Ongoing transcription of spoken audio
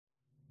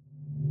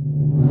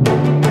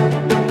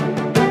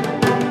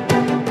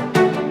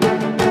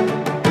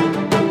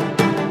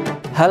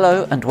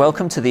Hello and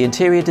welcome to the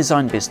Interior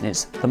Design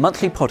Business, the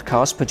monthly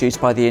podcast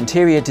produced by the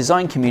interior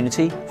design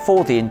community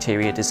for the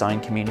interior design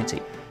community.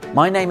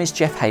 My name is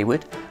Jeff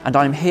Hayward and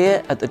I'm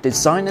here at the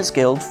Designers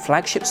Guild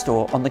flagship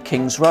store on the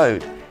King's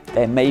Road.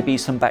 There may be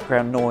some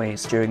background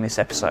noise during this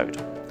episode.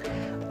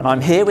 And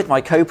I'm here with my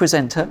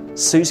co-presenter,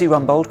 Susie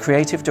Rumbold,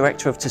 Creative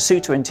Director of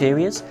Tessuto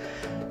Interiors.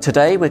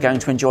 Today we're going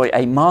to enjoy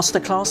a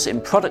masterclass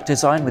in product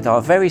design with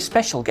our very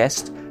special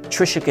guest,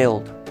 Tricia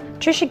Guild.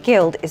 Tricia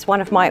Guild is one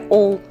of my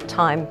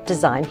all-time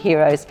design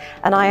heroes,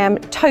 and I am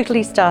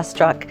totally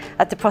starstruck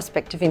at the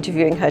prospect of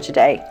interviewing her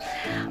today.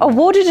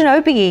 Awarded an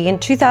OBE in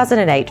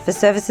 2008 for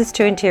services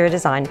to interior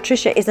design,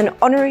 Tricia is an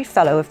honorary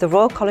fellow of the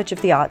Royal College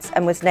of the Arts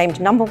and was named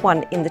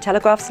 #1 in the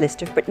Telegraph's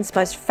list of Britain's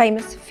most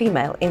famous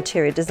female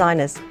interior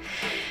designers.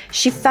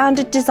 She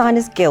founded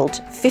Designers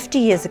Guild 50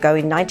 years ago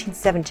in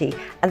 1970,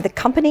 and the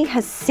company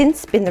has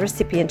since been the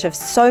recipient of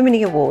so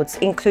many awards,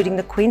 including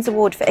the Queen's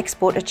Award for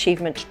Export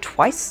Achievement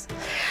twice,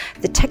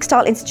 the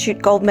Textile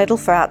Institute Gold Medal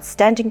for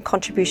Outstanding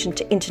Contribution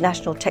to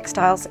International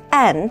Textiles,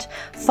 and,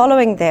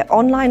 following their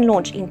online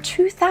launch in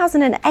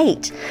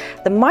 2008,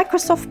 the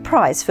Microsoft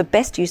Prize for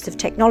Best Use of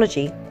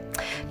Technology.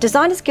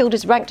 Designers Guild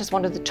is ranked as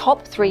one of the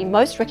top 3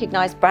 most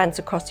recognised brands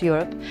across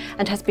Europe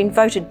and has been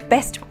voted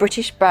Best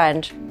British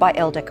Brand by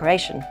Elle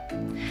Decoration.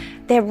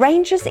 Their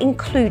ranges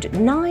include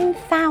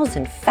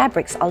 9,000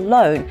 fabrics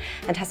alone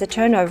and has a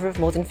turnover of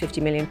more than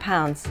 £50 million.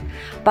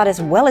 But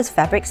as well as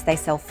fabrics, they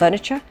sell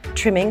furniture,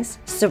 trimmings,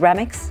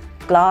 ceramics,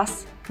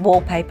 glass,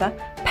 wallpaper,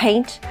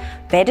 paint,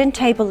 bed and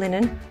table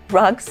linen,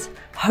 rugs,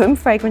 home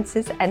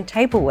fragrances and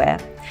tableware.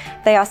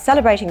 They are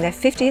celebrating their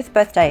 50th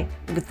birthday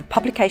with the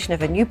publication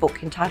of a new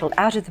book entitled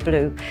Out of the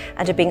Blue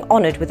and are being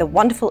honoured with a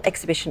wonderful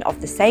exhibition of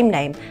the same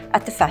name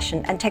at the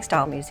Fashion and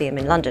Textile Museum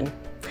in London.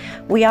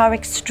 We are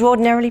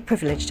extraordinarily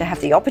privileged to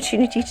have the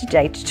opportunity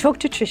today to talk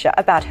to Tricia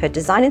about her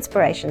design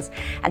inspirations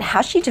and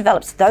how she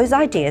develops those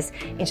ideas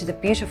into the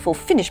beautiful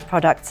finished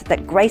products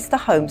that grace the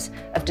homes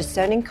of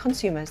discerning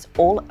consumers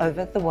all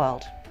over the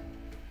world.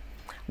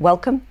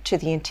 Welcome to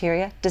the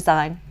Interior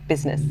Design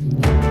Business.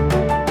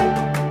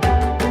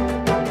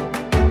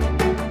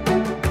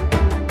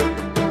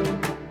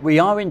 We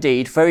are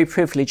indeed very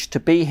privileged to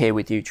be here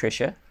with you,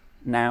 Tricia.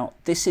 Now,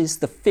 this is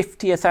the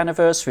 50th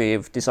anniversary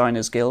of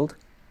Designers Guild.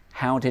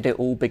 How did it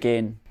all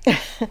begin?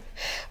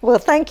 Well,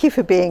 thank you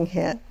for being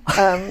here.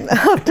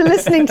 After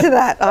listening to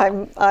that,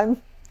 I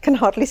can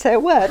hardly say a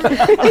word.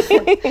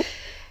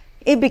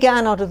 It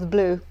began out of the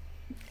blue.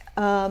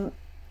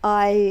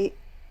 I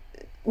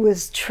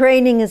was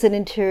training as an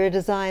interior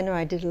designer.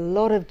 I did a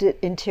lot of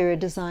interior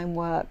design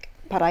work,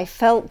 but I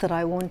felt that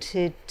I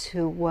wanted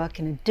to work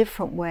in a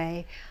different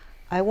way.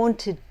 I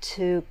wanted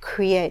to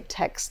create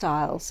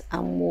textiles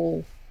and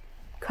wall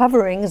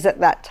coverings at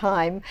that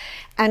time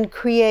and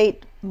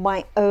create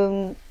my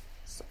own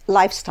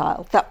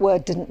lifestyle. That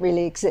word didn't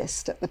really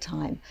exist at the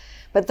time,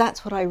 but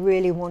that's what I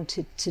really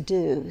wanted to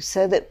do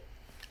so that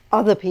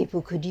other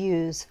people could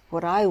use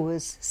what I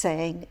was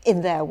saying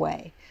in their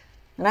way.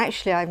 And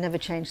actually, I've never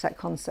changed that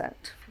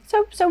concept.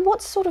 So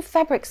what sort of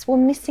fabrics were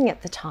missing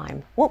at the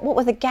time? What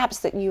were the gaps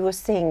that you were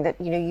seeing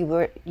that you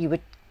were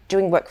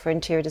doing work for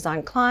interior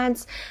design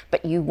clients,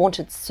 but you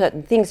wanted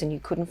certain things and you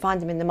couldn't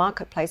find them in the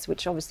marketplace,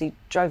 which obviously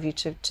drove you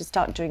to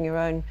start doing your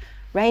own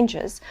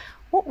ranges.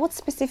 What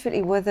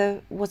specifically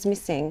was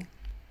missing?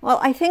 Well,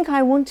 I think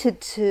I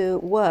wanted to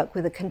work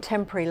with a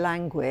contemporary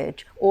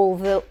language,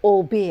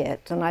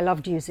 albeit, and I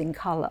loved using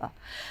colour.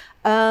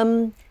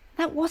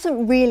 That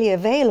wasn't really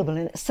available,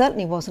 and it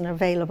certainly wasn't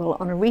available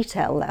on a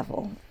retail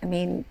level. I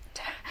mean,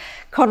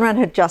 Conrad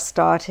had just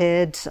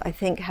started, I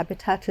think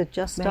Habitat had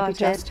just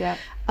started.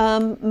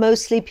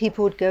 Mostly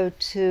people would go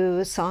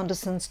to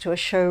Sanderson's, to a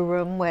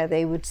showroom where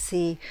they would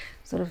see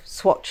sort of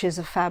swatches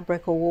of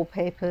fabric or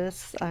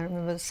wallpapers. I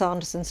remember the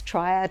Sanderson's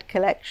Triad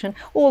collection,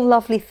 all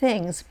lovely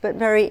things, but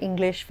very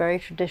English, very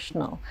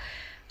traditional.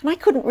 And I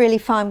couldn't really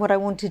find what I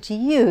wanted to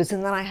use,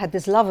 and then I had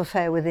this love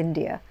affair with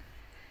India.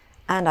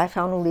 And I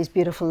found all these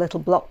beautiful little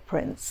block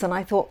prints, and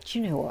I thought,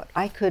 you know what,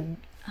 I could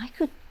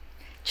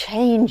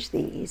change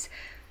these,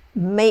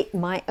 make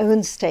my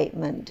own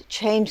statement,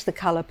 change the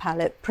colour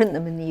palette, print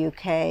them in the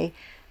UK,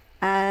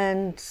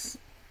 and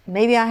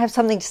maybe I have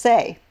something to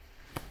say.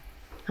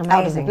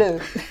 Amazing. Out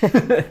of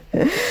the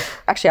blue.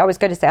 Actually, I was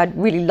going to say I'd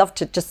really love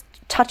to just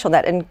touch on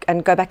that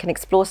and go back and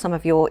explore some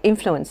of your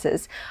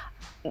influences.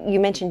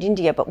 You mentioned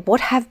India, but what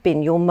have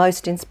been your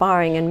most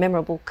inspiring and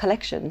memorable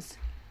collections?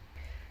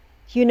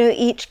 You know,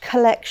 each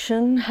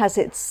collection has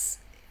its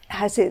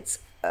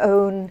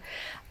own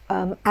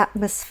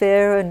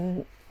atmosphere,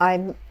 and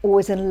I'm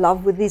always in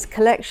love with these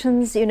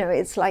collections. You know,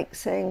 it's like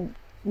saying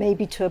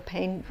maybe to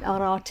an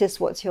artist,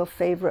 what's your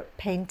favorite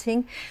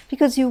painting?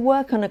 Because you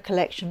work on a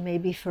collection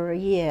maybe for a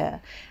year,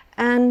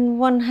 and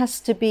one has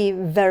to be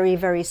very,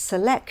 very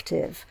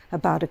selective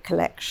about a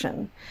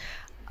collection.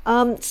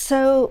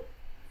 So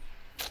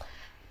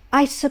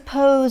I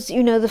suppose,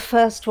 you know, the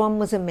first one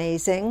was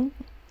amazing.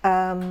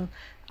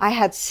 I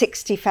had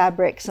 60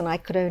 fabrics and I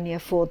could only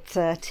afford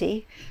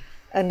 30.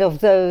 And of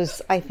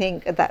those, I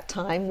think at that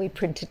time we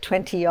printed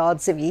 20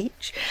 yards of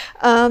each.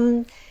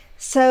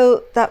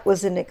 So that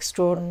was an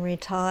extraordinary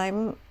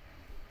time.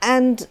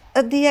 And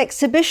at the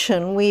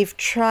exhibition, we've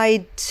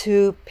tried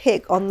to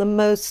pick on the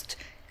most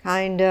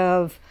kind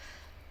of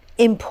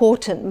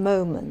important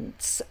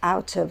moments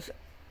out of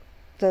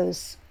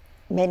those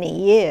many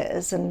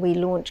years, and we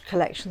launch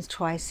collections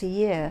twice a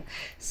year.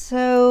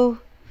 So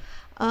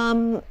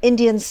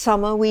Indian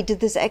Summer, we did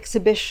this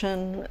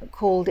exhibition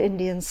called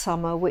Indian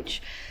Summer,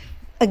 which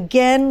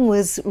again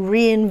was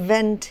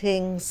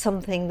reinventing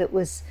something that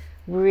was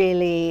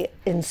really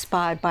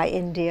inspired by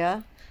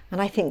India.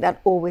 And I think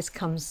that always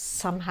comes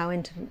somehow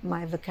into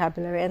my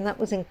vocabulary, and that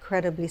was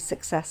incredibly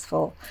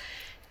successful.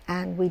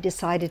 And we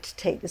decided to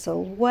take this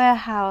old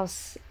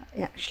warehouse,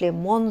 actually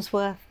in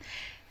Wandsworth,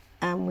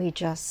 and we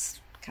just,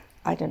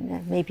 I don't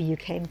know, maybe you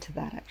came to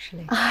that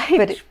actually.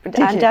 I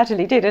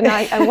undoubtedly did. And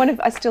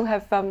I still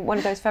have one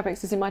of those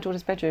fabrics is in my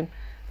daughter's bedroom,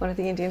 one of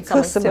the Indian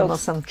Summer silks or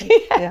something.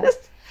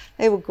 Yes.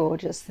 They were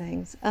gorgeous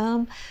things.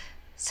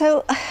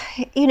 So,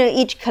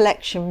 each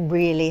collection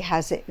really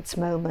has its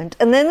moment.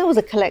 And then there was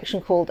a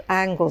collection called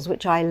Angles,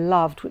 which I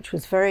loved, which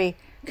was very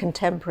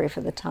contemporary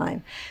for the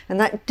time. And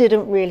that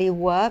didn't really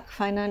work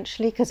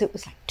financially because it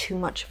was like too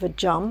much of a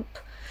jump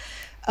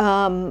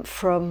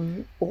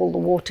from all the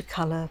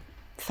watercolour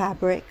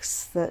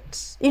fabrics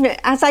that,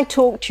 as I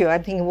talk to you,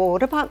 I'm thinking, well,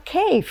 what about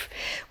Cave?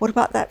 What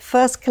about that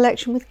first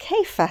collection with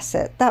Cave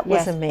Facet? That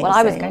was amazing. Well,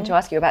 I was going to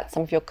ask you about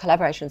some of your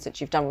collaborations that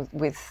you've done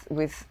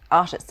with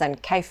artists, and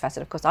Cave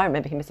Facet, of course, I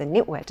remember him as a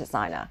knitwear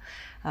designer.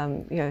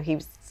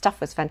 His stuff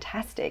was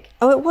fantastic.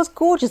 Oh, it was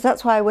gorgeous.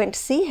 That's why I went to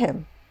see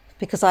him,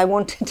 because I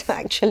wanted to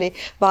actually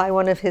buy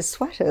one of his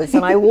sweaters.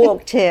 And I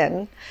walked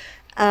in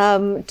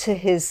to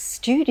his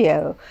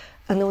studio,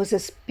 and there was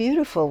this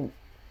beautiful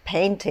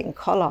painting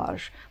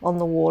collage on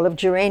the wall of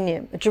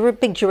geranium, a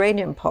big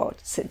geranium pot.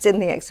 It's in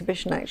the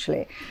exhibition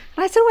actually.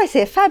 And I said, I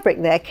see a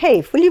fabric there,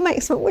 Cave. Will you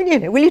make some?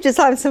 Will you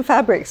design some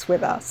fabrics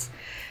with us?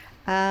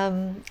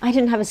 I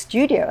didn't have a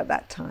studio at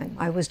that time.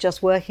 I was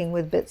just working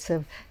with bits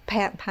of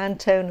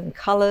Pantone and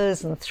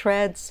colours and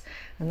threads,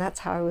 and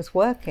that's how I was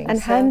working. And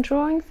hand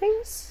drawing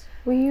things?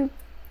 Were you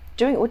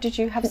doing, or did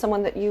you have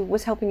someone that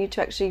was helping you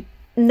to actually?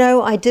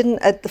 No, I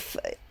didn't.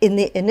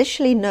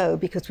 Initially, no,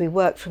 because we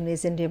worked from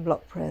these Indian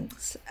block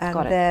prints,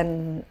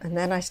 and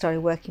then I started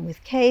working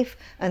with Cave,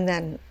 and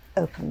then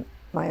opened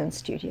my own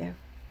studio.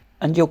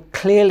 And you're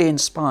clearly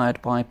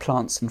inspired by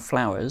plants and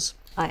flowers.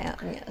 I am,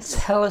 yes.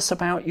 Tell us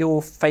about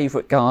your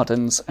favourite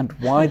gardens and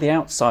why the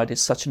outside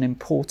is such an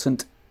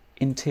important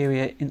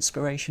interior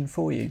inspiration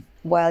for you.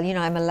 Well,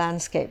 I'm a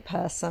landscape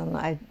person.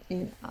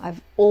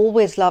 I've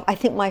always loved. I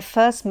think my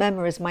first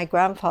memory is my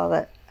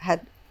grandfather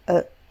had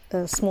a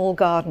small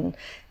garden,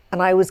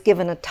 and I was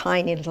given a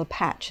tiny little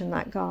patch in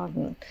that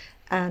garden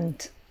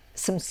and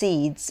some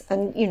seeds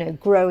and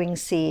growing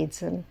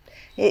seeds, and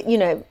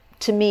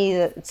to me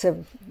it's a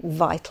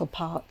vital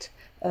part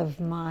of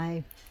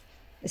my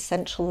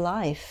essential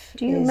life.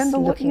 Do you remember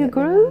what you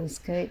grew?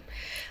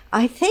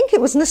 I think it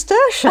was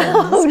nasturtiums.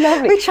 Oh,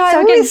 lovely. Which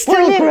I really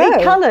still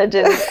grow. Coloured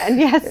and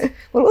yes.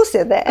 Well,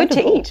 also they're good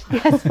edible. to eat.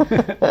 Yes.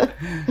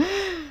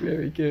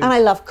 Very good. And I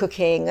love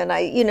cooking, and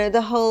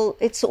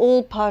it's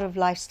all part of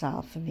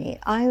lifestyle for me.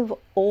 I've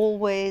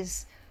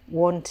always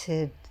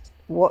wanted,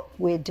 what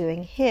we're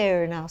doing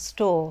here in our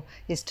store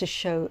is to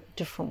show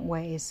different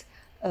ways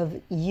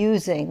of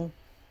using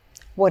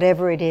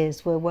whatever it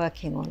is we're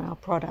working on, our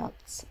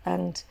products.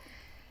 And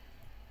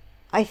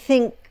I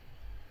think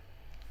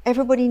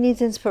everybody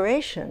needs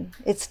inspiration.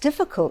 It's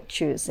difficult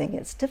choosing,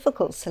 it's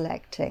difficult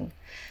selecting.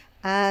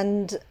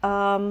 And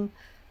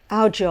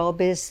our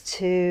job is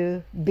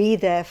to be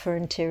there for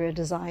interior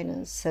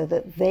designers so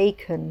that they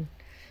can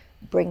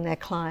bring their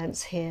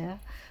clients here,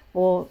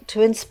 or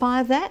to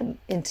inspire them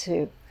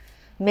into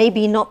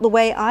maybe not the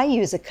way I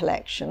use a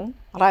collection,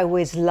 but I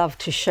always love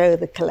to show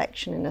the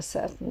collection in a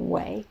certain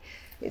way.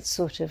 It's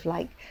sort of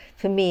like,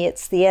 for me,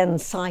 it's the end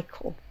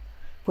cycle.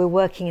 We're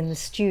working in the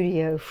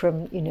studio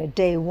from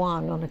day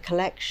one on a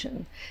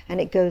collection, and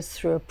it goes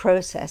through a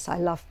process. I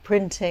love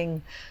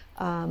printing.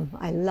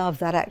 I love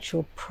that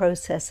actual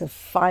process of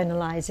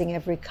finalizing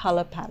every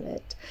color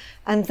palette.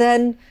 And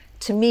then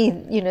to me,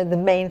 the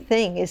main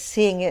thing is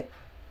seeing it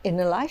in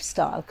a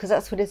lifestyle, because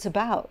that's what it's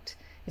about.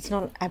 It's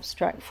not an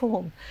abstract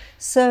form.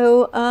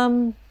 So,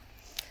 and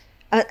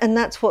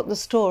that's what the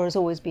store has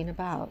always been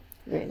about,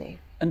 really.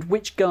 And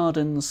which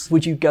gardens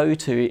would you go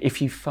to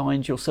if you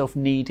find yourself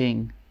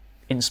needing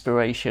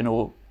inspiration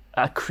or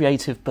a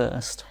creative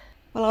burst?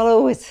 Well, I'll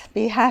always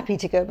be happy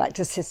to go back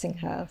to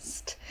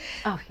Sissinghurst.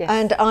 Oh, yes.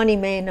 And Arnie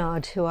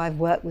Maynard, who I've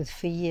worked with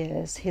for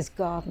years, his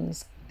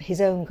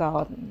own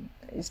garden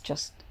is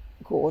just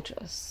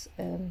gorgeous.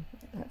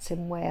 That's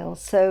in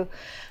Wales. So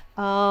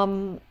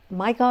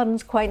my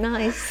garden's quite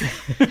nice,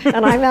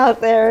 and I'm out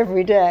there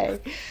every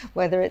day,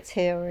 whether it's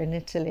here or in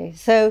Italy.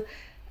 So,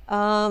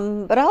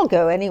 but I'll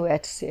go anywhere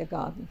to see a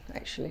garden,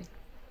 actually.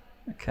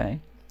 Okay.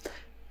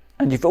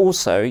 And you've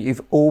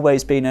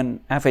always been an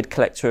avid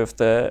collector of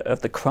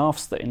the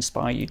crafts that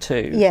inspire you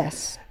too.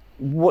 Yes.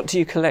 what do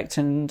you collect,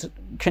 and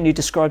can you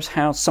describe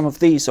how some of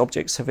these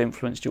objects have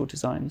influenced your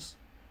designs?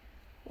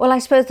 Well, I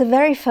suppose the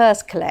very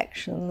first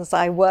collections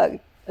I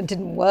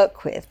didn't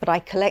work with, but I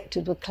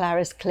collected with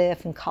Clarice Clear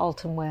from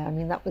Carlton Ware. I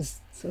mean, that was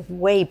sort of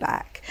way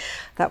back.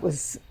 That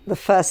was the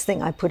first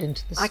thing I put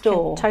into the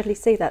store. I can totally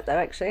see that, though,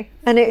 actually.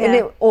 And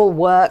it all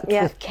worked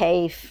with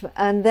Caife.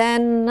 And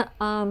then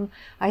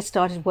I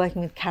started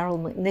working with Carol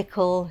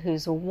McNichol,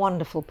 who's a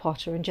wonderful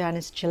potter, and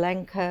Janice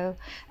Chelenko,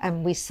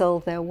 and we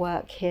sold their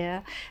work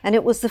here. And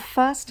it was the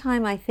first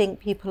time I think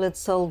people had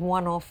sold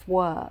one-off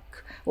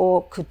work,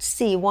 or could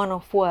see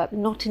one-off work,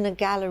 not in a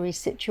gallery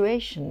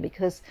situation,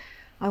 because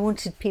I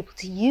wanted people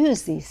to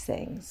use these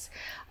things.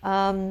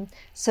 And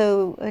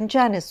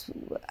Janice,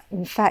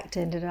 in fact,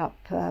 ended up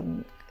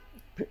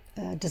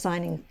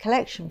designing a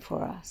collection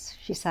for us.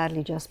 She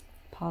sadly just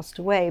passed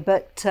away,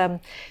 but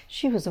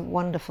she was a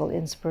wonderful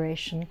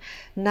inspiration.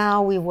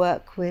 Now we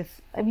work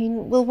with,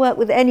 we'll work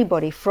with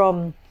anybody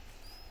from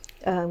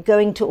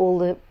going to all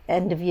the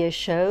end-of-year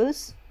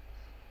shows,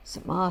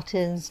 St.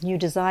 Martin's, new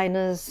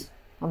designers.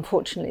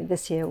 Unfortunately,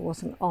 this year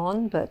wasn't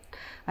on, but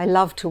I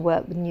love to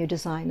work with new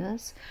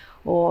designers,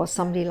 or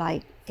somebody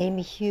like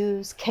Amy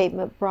Hughes, Kate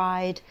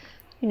McBride,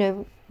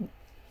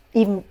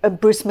 even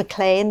Bruce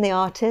McLean, the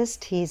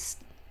artist, he's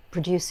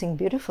producing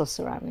beautiful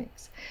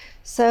ceramics.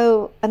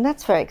 So, and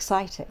that's very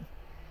exciting,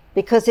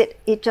 because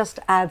it just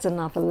adds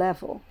another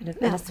level. And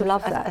I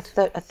love that.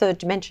 A third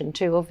dimension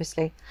too,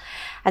 obviously.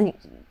 And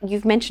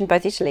you've mentioned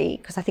both Italy,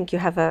 because I think you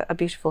have a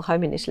beautiful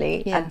home in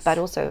Italy, yes. But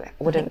also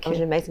what an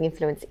amazing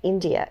influence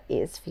India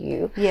is for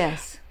you.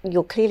 Yes.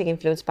 You're clearly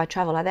influenced by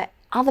travel. Are there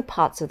other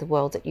parts of the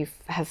world that you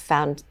have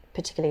found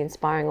particularly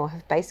inspiring or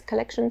have based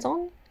collections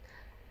on?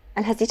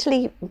 And has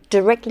Italy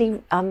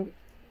directly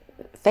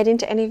fed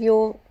into any of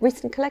your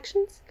recent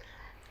collections?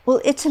 Well,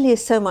 Italy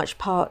is so much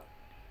part,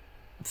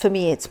 for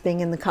me, it's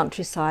being in the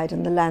countryside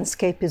and the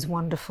landscape is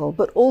wonderful,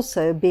 but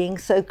also being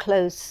so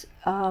close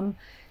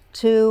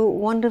to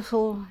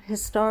wonderful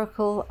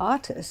historical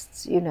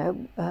artists.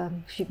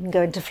 If you can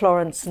go into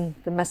Florence and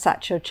the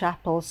Masaccio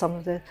Chapel,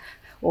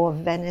 or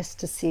Venice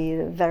to see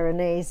the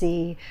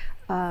Veronese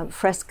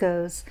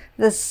frescoes.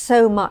 There's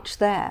so much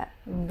there,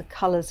 and the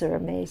colours are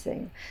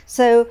amazing.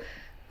 So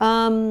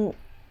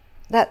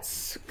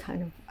that's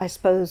kind of, I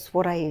suppose,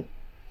 the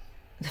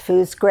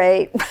food's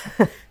great.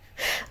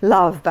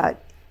 Love about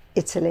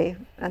Italy,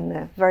 and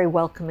they're very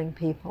welcoming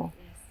people.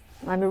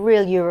 I'm a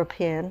real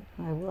European,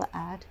 I will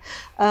add.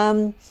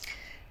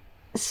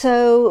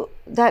 So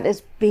that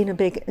has been a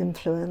big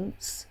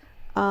influence.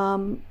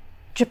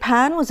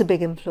 Japan was a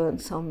big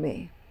influence on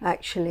me,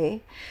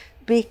 actually,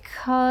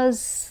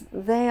 because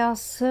they are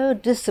so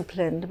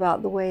disciplined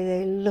about the way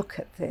they look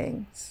at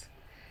things.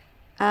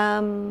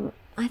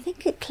 I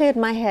think it cleared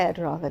my head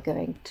rather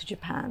going to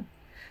Japan.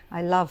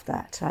 I love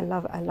that. I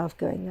love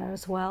going there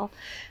as well.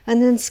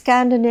 And then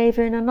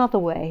Scandinavia in another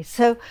way.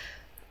 So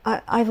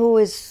I've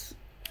always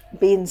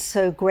been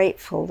so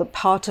grateful that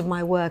part of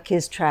my work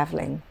is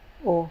traveling,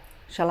 or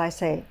shall I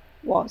say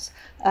was,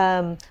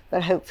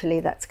 but hopefully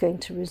that's going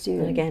to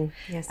resume again.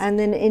 Yes. And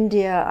then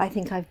India, I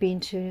think I've been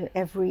to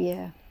every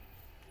year.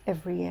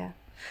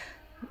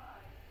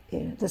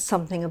 There's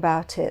something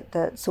about it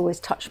that's always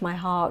touched my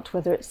heart,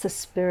 whether it's the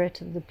spirit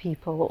of the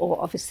people,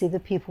 or obviously the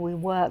people we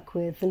work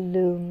with, the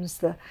looms,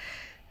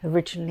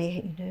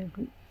 originally,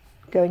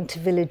 going to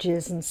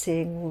villages and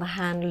seeing all the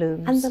hand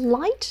looms. And the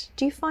light?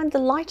 Do you find the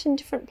light in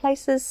different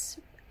places?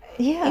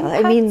 Yeah,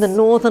 impacts? The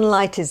northern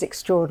light is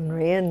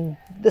extraordinary, and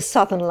the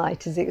southern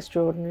light is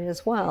extraordinary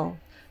as well.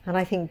 And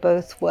I think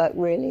both work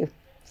really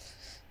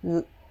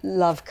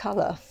love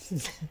colour.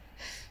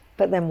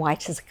 But then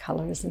white is a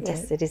colour, isn't it?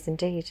 Yes, it is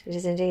indeed. It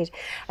is indeed.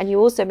 And you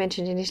also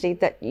mentioned initially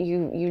that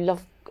you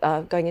love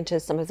going into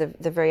some of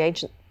the very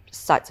ancient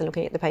sites and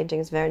looking at the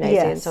paintings, Veronese,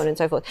 yes. and so on and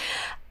so forth.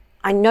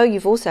 I know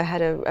you've also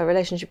had a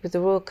relationship with the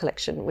Royal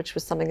Collection, which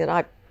was something that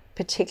I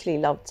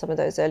particularly loved, some of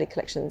those early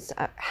collections.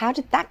 How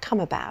did that come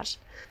about?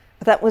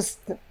 That was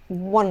a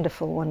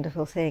wonderful,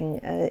 wonderful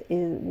thing.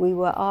 We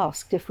were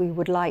asked if we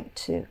would like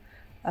to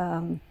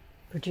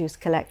produce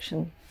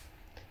collection,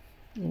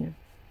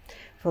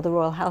 for the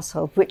royal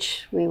household,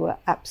 which we were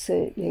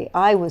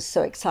I was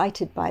so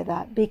excited by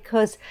that,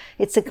 because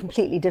it's a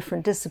completely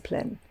different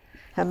discipline.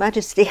 Her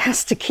Majesty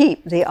has to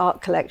keep the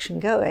art collection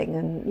going,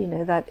 and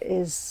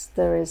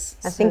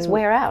and things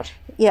wear out.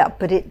 Yeah,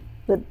 but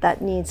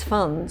that needs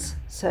funds.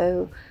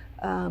 So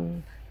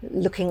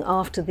looking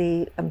after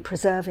and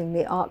preserving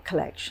the art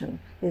collection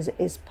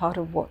is part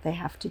of what they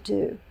have to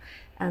do.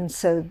 And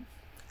so,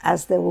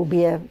 as there will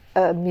be a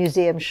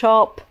museum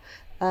shop,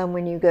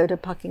 when you go to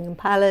Buckingham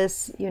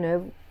Palace,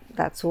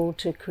 that's all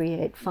to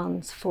create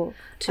funds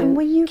And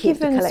were you keep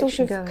given the sort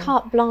of going.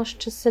 carte blanche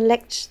to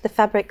select the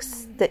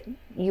fabrics that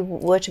you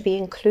were to be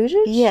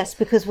included? Yes,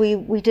 because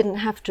we didn't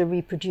have to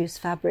reproduce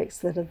fabrics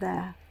that are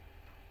there.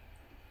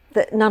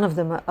 That none of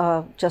them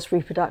are just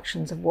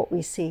reproductions of what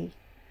we see.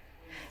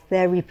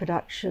 They're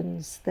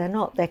reproductions.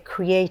 They're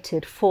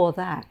created for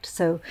that.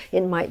 So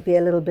it might be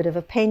a little bit of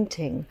a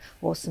painting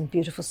or some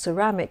beautiful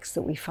ceramics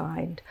that we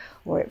find,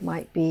 or it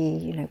might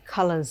be,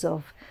 colours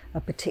of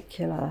a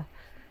particular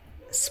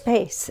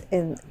space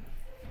in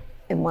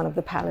one of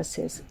the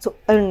palaces. So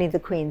only the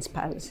Queen's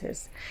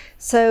palaces.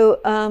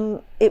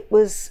 So it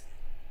was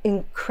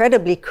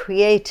incredibly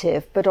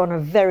creative, but on a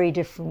very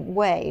different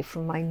way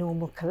from my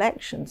normal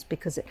collections,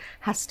 because it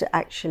has to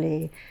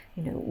actually,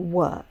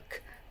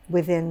 work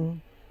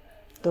within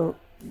the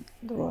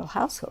royal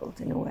household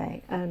in a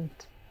way. And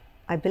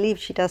I believe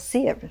she does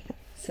see everything.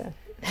 So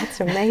that's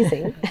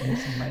amazing.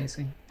 It's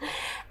amazing.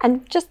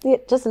 And just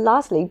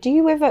lastly, do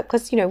you ever,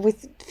 because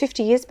with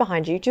 50 years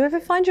behind you, do you ever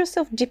find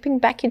yourself dipping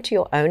back into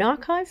your own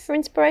archive for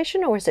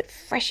inspiration, or is it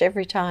fresh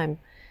every time?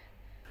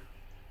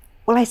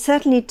 Well, I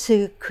certainly,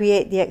 to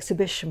create the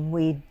exhibition,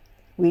 we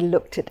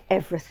looked at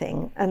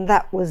everything, and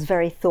that was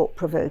very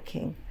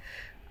thought-provoking.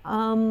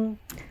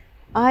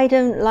 I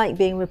don't like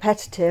being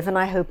repetitive, and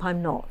I hope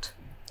I'm not.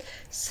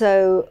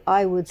 So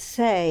I would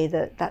say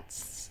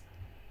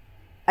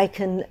I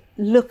can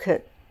look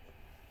at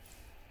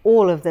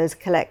all of those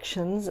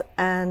collections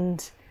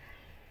and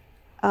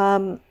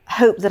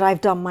hope that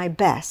I've done my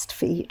best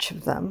for each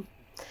of them,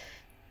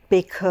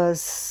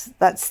 because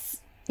that's,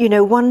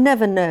 one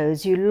never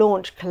knows. You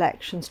launch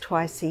collections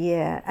twice a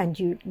year and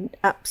you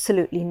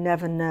absolutely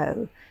never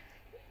know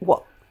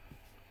what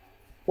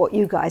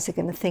you guys are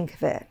going to think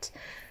of it.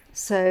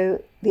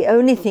 So the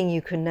only thing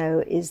you can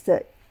know is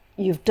that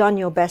you've done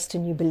your best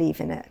and you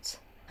believe in it.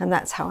 And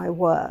that's how I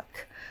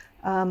work.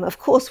 Of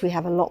course, we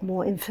have a lot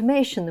more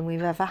information than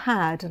we've ever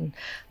had, and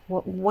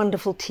what a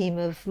wonderful team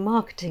of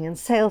marketing and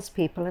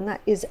salespeople, and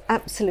that is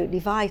absolutely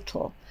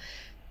vital.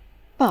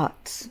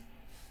 But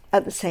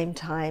at the same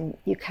time,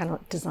 you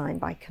cannot design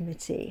by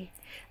committee.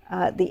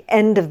 At the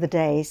end of the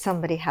day,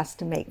 somebody has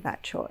to make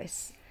that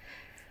choice.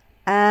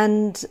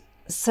 And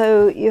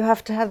so you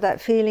have to have that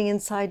feeling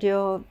inside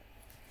your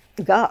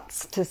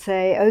guts to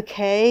say,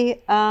 okay,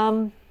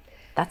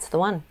 that's the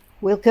one.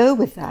 We'll go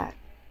with that.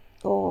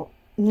 Or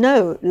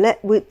no,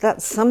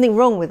 that's something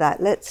wrong with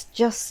that. Let's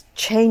just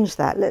change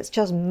that. Let's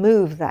just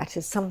move that.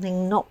 There's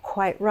something not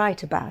quite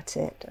right about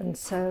it. And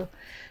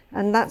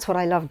that's what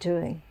I love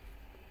doing.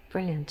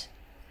 Brilliant.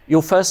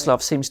 Your first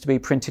love seems to be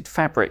printed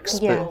fabrics,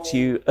 Yeah. but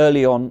you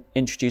early on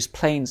introduced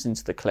plains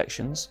into the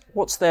collections.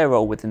 What's their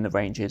role within the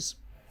ranges?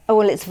 Oh,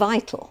 well, it's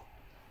vital.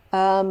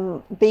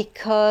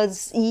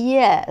 Because,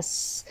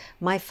 yes,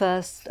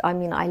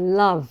 I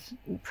love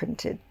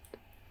printed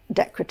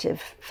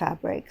decorative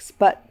fabrics,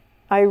 but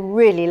I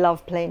really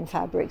love plain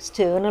fabrics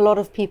too. And a lot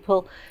of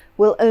people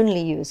will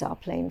only use our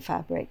plain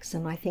fabrics.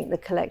 And I think the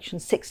collection,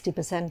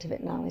 60% of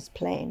it now is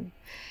plain.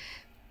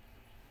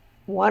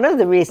 One of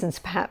the reasons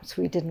perhaps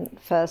we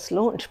didn't first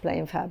launch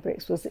plain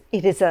fabrics was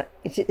it's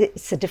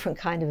a different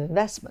kind of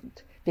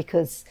investment,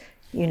 because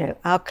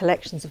our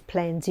collections of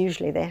plains,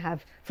 usually they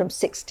have from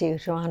 60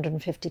 to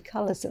 150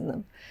 colours in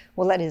them.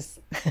 Well, that is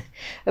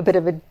a bit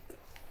of a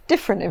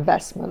different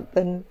investment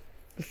than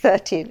the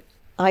 30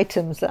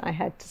 items that I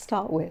had to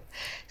start with.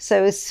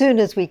 So as soon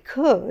as we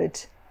could.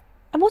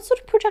 And what sort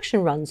of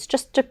production runs,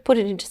 just to put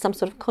it into some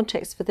sort of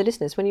context for the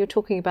listeners, when you're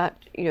talking about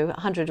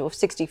 100 or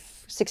 60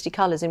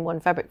 colours in one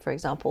fabric, for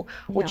example,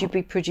 would you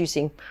be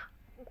producing,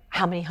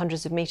 how many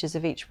hundreds of metres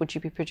of each would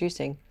you be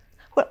producing?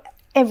 Well,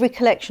 every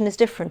collection is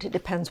different. It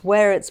depends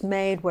where it's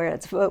made, where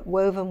it's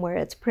woven, where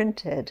it's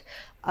printed.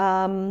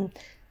 But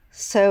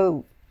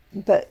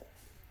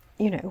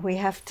we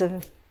have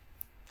to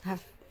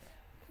have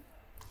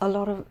a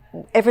lot of,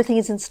 everything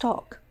is in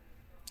stock.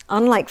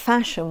 Unlike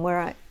fashion,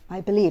 where I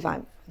believe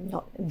I'm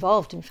not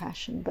involved in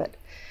fashion, but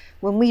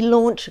when we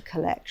launch a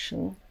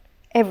collection,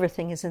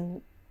 everything is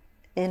in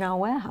our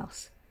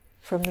warehouse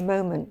from the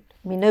moment.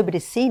 I mean,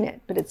 nobody's seen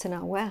it, but it's in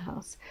our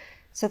warehouse.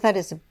 So that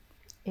is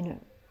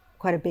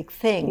quite a big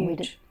thing.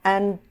 Huge.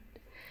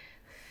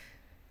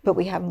 But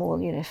we have more,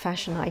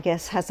 fashion, I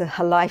guess, has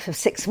a life of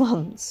 6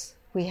 months.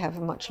 We have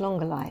a much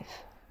longer life.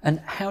 And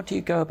how do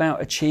you go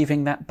about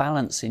achieving that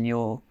balance in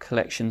your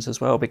collections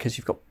as well? Because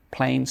you've got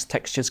plains,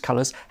 textures,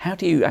 colours. How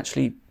do you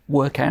actually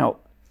work out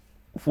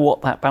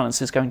what that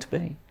balance is going to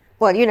be?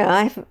 Well,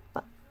 I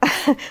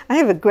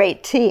have a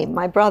great team.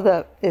 My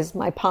brother is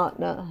my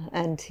partner,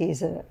 and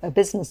he's a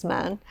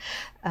businessman,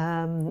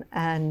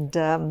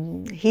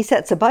 and he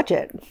sets a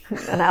budget.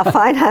 And our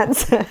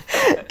finance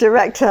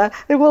director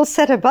will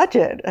set a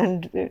budget,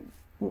 and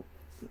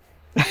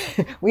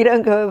we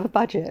don't go over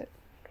budget.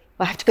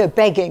 I have to go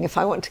begging if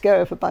I want to go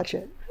over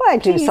budget. Well, I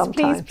do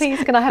sometimes.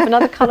 Please, can I have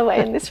another colourway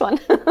in this one?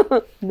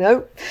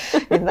 No,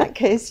 in that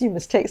case, you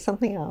must take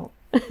something out.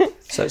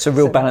 So it's a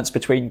real balance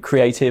between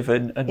creative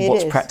and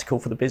what's is practical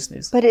for the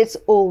business. But it's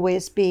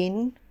always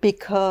been,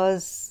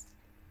 because,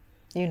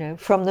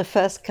 from the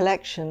first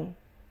collection,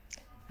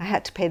 I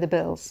had to pay the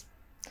bills.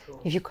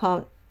 If you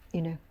can't,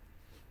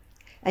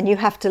 and you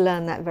have to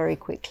learn that very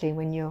quickly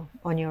when you're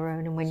on your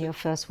own and when you're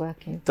first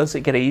working. Does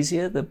it get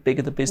easier the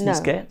bigger the business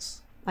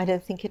gets? I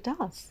don't think it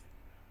does.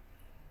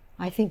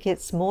 I think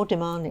it's more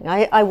demanding.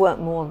 I work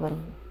more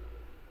than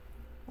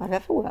I've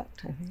ever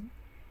worked, I think.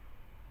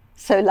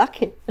 So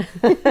lucky.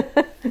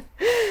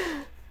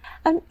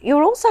 And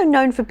you're also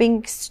known for being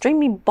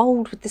extremely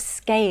bold with the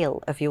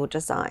scale of your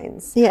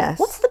designs. Yes.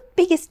 What's the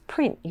biggest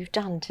print you've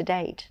done to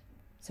date?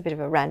 It's a bit of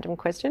a random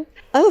question.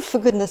 Oh, for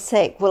goodness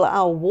sake. Well,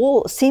 our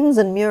wall, scenes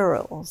and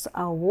murals,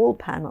 our wall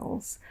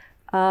panels,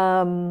 they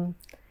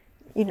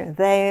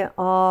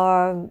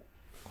are,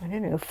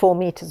 4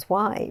 meters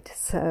wide.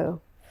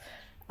 So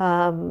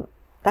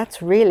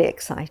that's really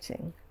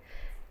exciting.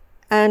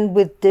 And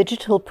with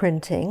digital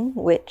printing,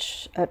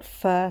 which at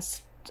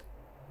first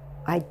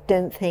I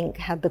don't think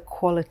had the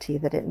quality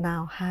that it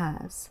now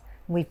has.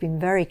 We've been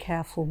very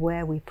careful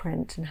where we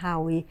print and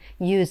how we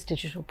use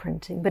digital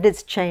printing, but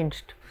it's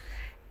changed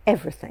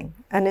everything,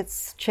 and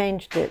it's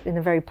changed it in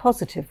a very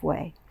positive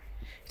way.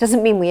 It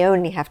doesn't mean we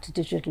only have to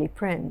digitally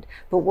print,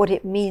 but what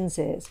it means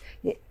is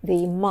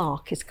the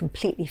mark is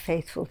completely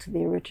faithful to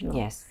the original.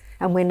 Yes.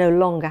 And we're no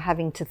longer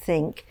having to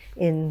think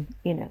in,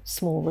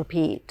 small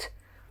repeat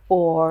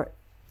or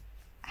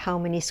how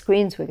many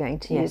screens we're going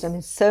to use. I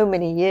mean, so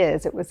many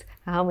years it was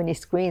how many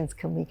screens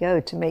can we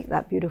go to make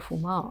that beautiful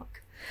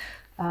mark.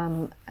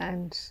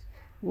 And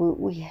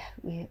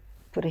we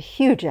put a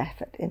huge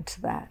effort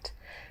into that.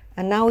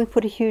 And now we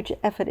put a huge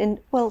effort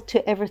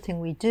to everything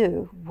we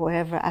do,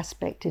 whatever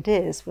aspect it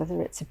is,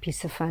 whether it's a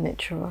piece of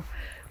furniture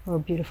or a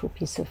beautiful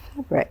piece of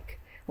fabric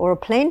or a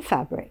plain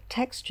fabric,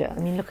 texture. I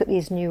mean, look at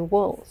these new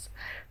walls.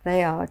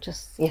 They are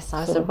just... Yes, I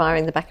was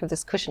admiring the back of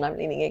this cushion I'm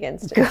leaning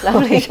against. It's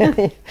lovely.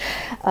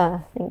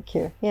 Thank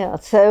you. Yeah,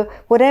 so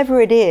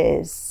whatever it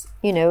is,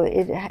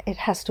 it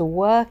has to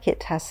work,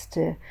 it has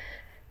to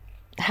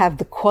have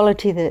the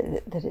quality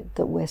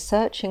that we're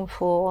searching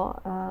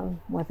for,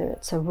 whether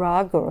it's a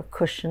rug or a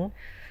cushion.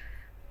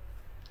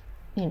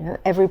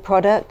 Every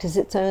product is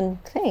its own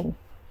thing.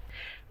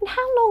 And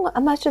how long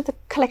are most of the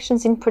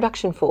collections in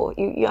production for?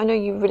 I know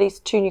you release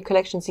 2 new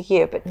collections a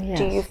year, but Yes.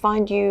 do you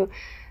find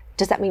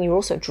does that mean you're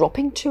also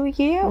dropping 2 a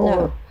year?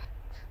 No.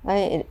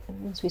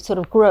 As we sort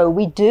of grow,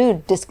 we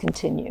do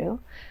discontinue,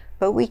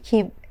 but we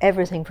keep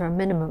everything for a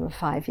minimum of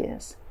 5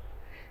 years,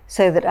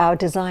 so that our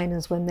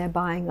designers, when they're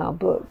buying our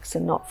books, are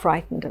not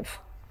frightened of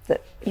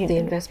that. The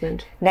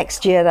investment.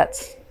 Next year,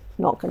 that's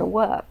not going to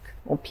work,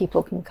 or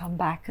people can come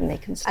back and they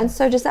can. And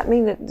so does that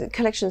mean that the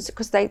collections,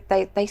 because they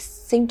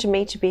seem to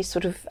me to be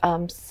sort of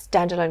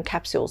standalone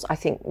capsules, I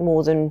think,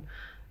 more than...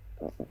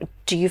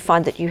 Do you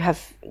find that you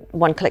have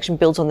one collection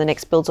builds on the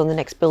next, builds on the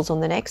next, builds on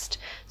the next,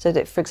 so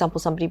that, for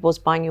example, somebody was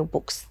buying your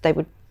books, they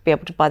would be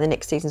able to buy the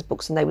next season's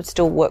books and they would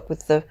still work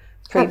with the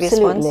previous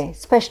Absolutely. ones?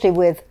 Especially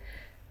with,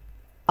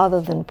 other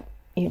than,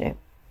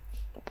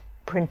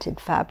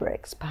 printed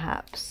fabrics,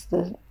 perhaps,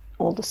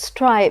 all the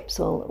stripes,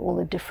 all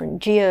the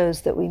different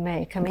geos that we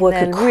make. I mean, work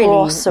they're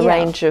across really, a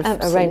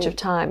range of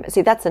time.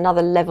 See, that's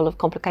another level of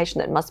complication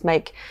that must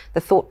make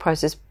the thought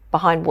process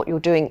behind what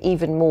you're doing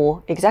even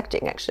more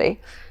exacting, actually.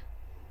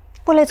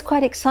 Well, it's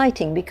quite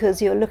exciting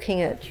because you're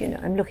looking at,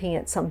 I'm looking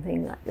at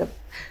something like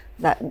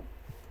that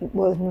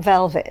woven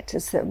velvet.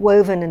 It's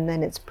woven and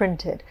then it's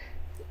printed.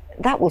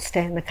 That will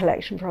stay in the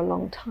collection for a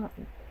long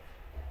time.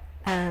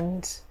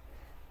 And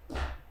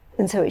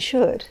so it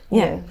should.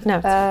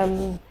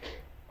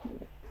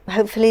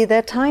 Hopefully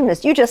they're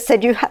timeless. You just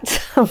said you had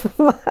some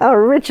of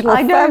our original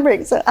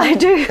fabrics. I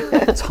do.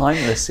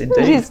 Timeless indeed.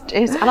 It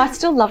is. And I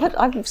still love it.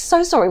 I'm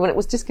so sorry when it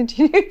was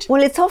discontinued.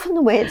 Well, it's often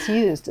the way it's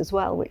used as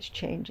well, which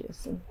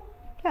changes. And,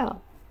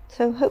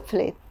 so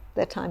hopefully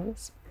they're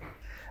timeless.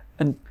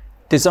 And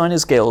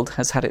Designers Guild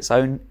has had its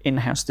own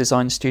in-house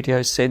design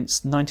studio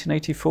since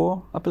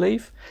 1984, I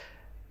believe.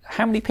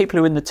 How many people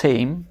are in the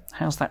team?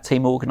 How's that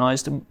team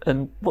organised?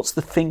 And what's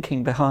the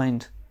thinking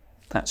behind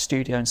that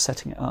studio and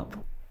setting it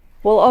up?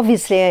 Well,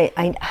 obviously,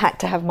 I had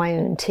to have my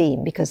own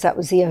team because that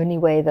was the only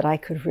way that I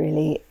could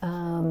really,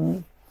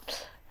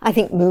 I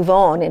think, move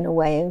on in a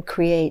way and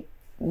create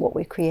what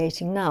we're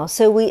creating now.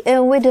 So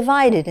we're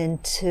divided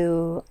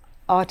into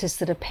artists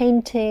that are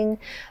painting,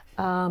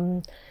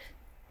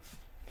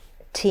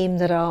 team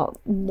that are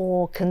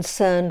more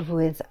concerned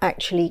with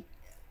actually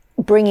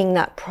bringing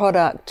that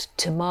product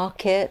to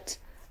market,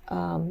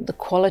 the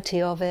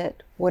quality of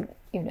it,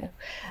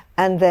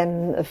 and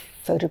then a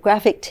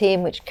photographic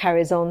team which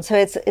carries on. So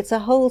it's a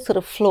whole sort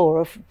of floor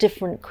of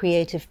different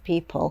creative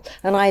people,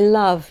 and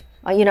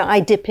I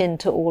dip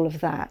into all of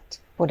that,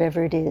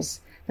 whatever it is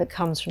that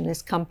comes from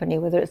this company,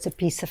 whether it's a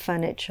piece of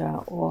furniture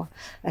or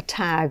a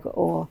tag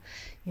or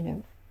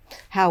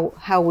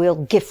how we'll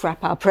gift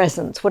wrap our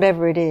presents,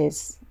 whatever it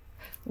is.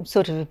 I'm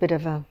sort of a bit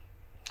of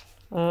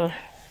I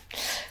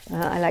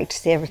like to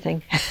see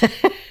everything.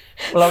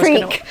 Well,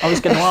 I was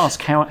going to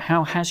ask,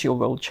 how has your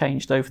role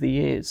changed over the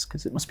years?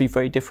 Because it must be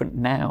very different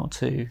now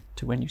to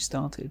when you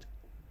started.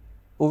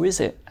 Or is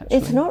it, actually?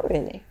 It's not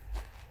really.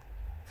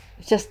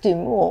 Just do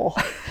more.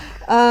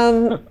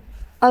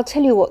 I'll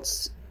tell you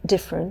what's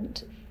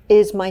different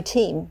is my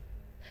team.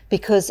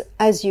 Because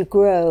as you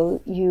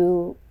grow,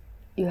 you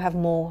have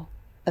more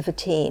of a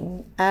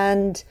team.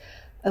 And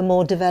a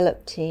more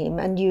developed team,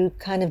 and you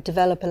kind of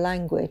develop a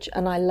language,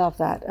 and I love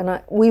that.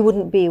 And we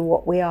wouldn't be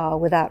what we are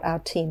without our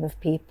team of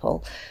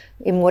people,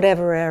 in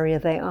whatever area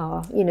they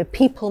are. You know,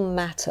 people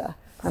matter,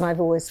 and I've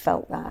always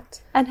felt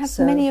that. And have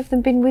many of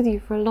them been with you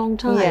for a long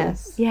time?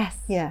 Yes. Yes.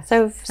 Yes.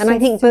 So, and I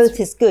think both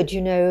is good,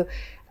 you know.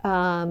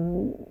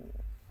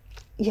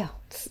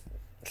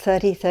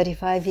 30,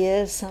 35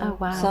 years,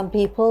 some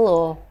people,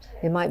 or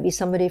it might be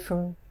somebody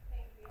from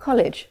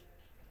college.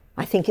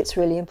 I think it's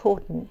really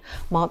important.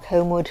 Mark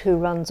Homewood, who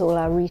runs all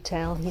our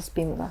retail, he's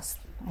been with us,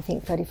 I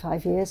think,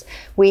 35 years.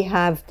 We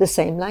have the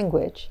same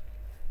language,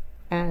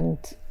 and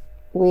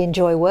we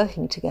enjoy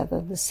working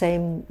together. The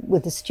same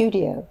with the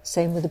studio,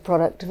 same with the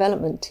product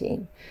development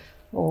team,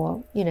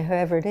 or, you know,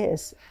 whoever it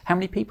is. How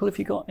many people have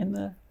you got in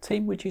the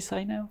team, would you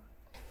say now?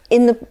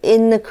 In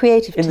the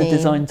creative team. In the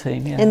design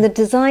team, yeah. In the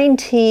design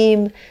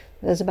team,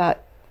 there's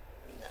about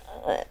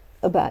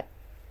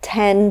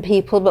 10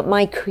 people, but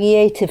my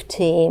creative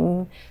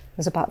team,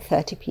 there's about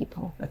 30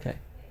 people. Okay.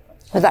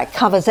 But that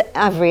covers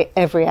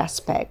every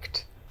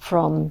aspect,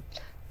 from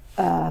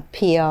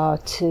PR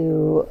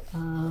to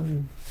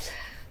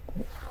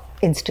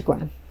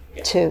Instagram,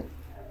 to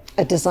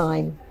a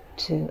design,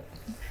 to...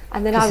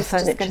 And then I was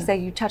just going to say,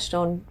 you touched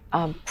on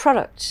the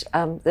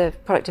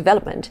product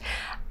development.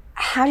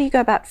 How do you go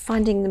about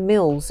finding the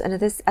mills? And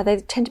are they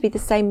tend to be the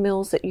same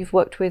mills that you've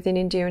worked with in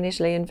India and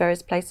Italy and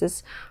various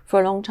places for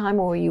a long time,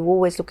 or are you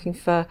always looking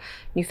for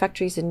new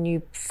factories and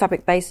new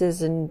fabric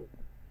bases and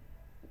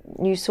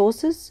new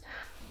sources?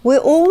 We're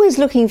always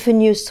looking for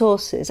new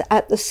sources.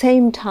 At the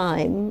same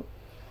time,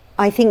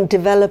 I think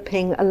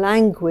developing a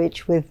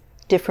language with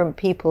different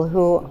people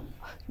who,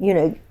 you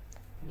know,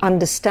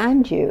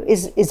 understand you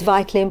is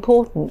vitally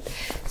important.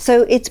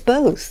 So it's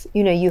both.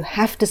 You know, you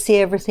have to see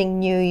everything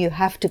new. You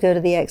have to go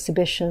to the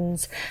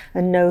exhibitions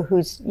and know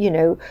who's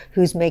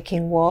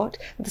making what.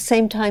 At the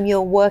same time,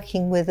 you're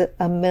working with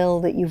a mill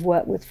that you've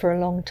worked with for a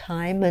long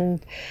time,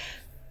 and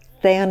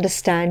they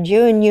understand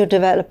you, and you're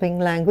developing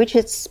language.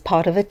 It's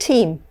part of a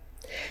team.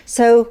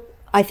 So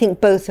I think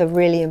both are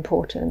really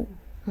important.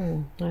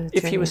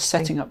 If you were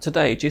setting up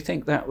today, do you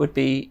think that would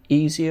be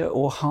easier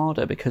or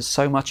harder? Because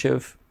so much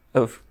of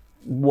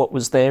what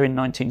was there in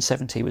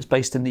 1970 was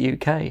based in the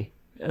UK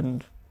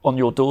and on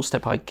your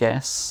doorstep, I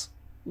guess,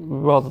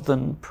 rather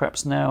than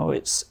perhaps now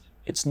it's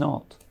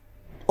not.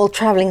 Well,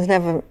 travelling's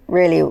never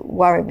really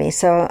worried me,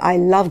 so I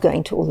love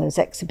going to all those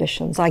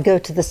exhibitions. I go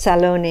to the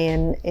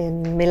Saloni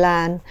in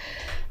Milan,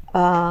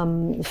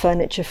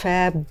 furniture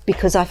fair,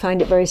 because I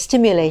find it very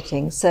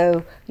stimulating.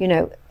 So, you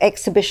know,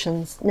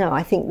 exhibitions, no,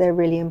 I think they're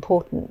really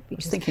important. I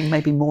was thinking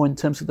maybe more in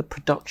terms of the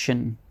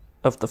production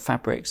of the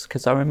fabrics,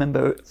 because I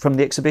remember from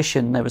the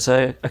exhibition there was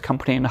a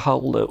company in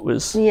Hull that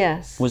was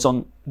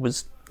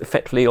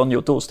effectively on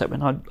your doorstep,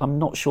 and I'm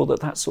not sure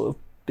that sort of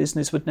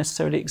business would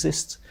necessarily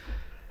exist.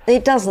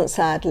 It doesn't,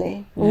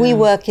 sadly. Yeah. We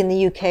work in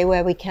the UK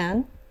where we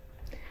can,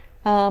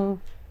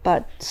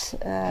 but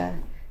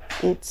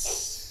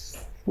it's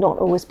not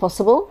always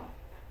possible.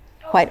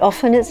 Quite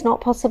often it's not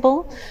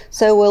possible.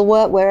 So we'll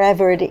work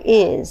wherever it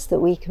is that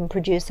we can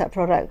produce that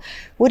product.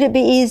 Would it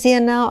be easier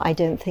now? I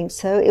don't think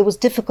so. It was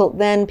difficult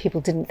then. People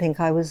didn't think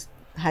I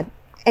had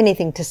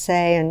anything to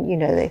say, and, you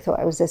know, they thought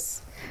I was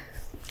this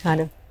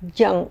kind of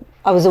young...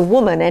 I was a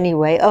woman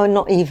anyway. Oh,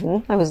 not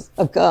even. I was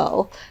a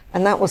girl,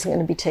 and that wasn't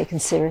going to be taken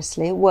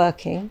seriously,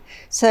 working.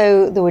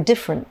 So there were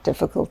different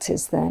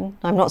difficulties then.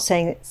 I'm not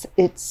saying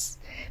it's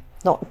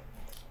not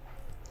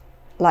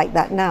like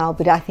that now,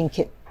 but I think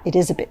it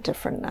is a bit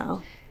different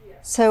now.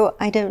 So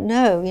I don't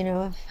know, you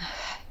know,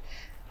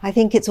 I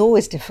think it's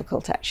always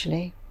difficult,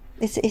 actually.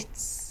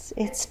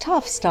 It's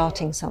tough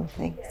starting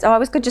something. So I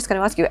was just going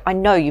to ask you, I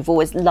know you've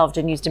always loved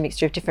and used a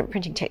mixture of different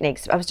printing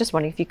techniques. I was just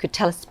wondering if you could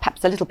tell us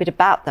perhaps a little bit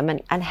about them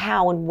and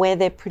how and where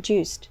they're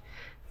produced.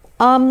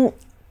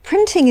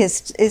 Printing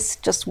is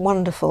just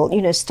wonderful,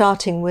 you know,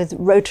 starting with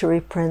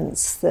rotary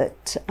prints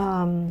that...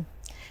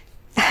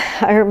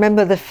 I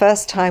remember the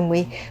first time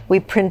we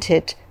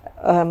printed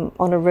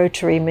on a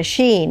rotary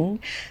machine.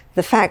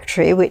 The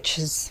factory, which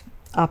is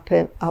up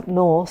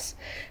north,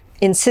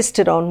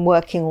 insisted on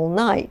working all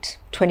night,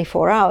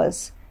 24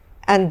 hours.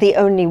 And the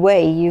only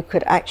way you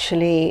could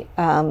actually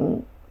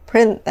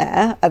print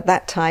there at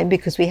that time,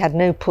 because we had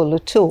no pull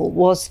at all,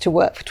 was to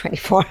work for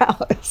 24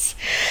 hours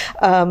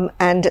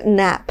and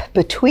nap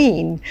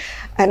between.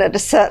 And at a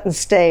certain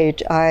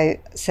stage, I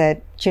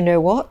said, do you know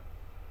what?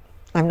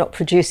 I'm not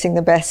producing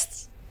the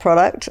best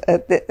product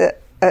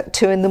at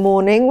 2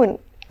 a.m. when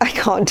I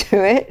can't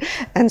do it.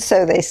 And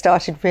so they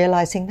started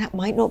realizing that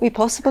might not be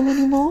possible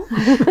anymore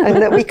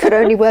and that we could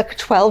only work a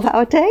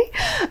 12-hour day.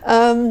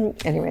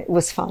 Anyway, it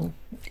was fun.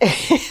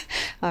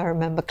 I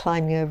remember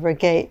climbing over a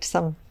gate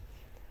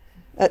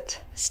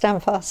at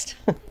Stamfast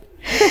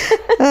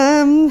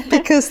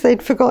because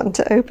they'd forgotten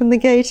to open the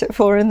gate at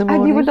 4 a.m.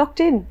 And you were locked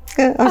in?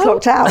 I was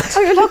locked out.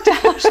 Oh, you were locked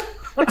out.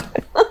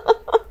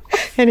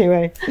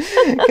 Anyway,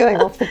 going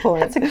off the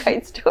point. That's a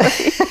great story.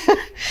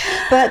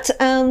 But,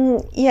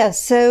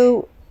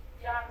 so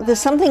there's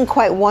something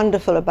quite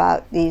wonderful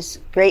about these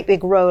great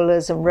big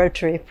rollers and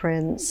rotary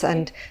prints,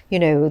 and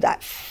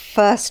that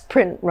first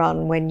print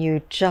run when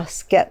you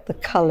just get the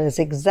colours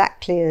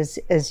exactly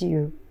as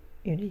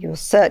you're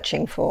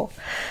searching for.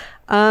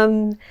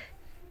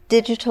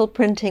 Digital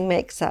printing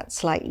makes that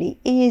slightly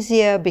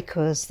easier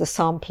because the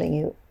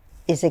sampling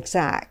is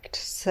exact,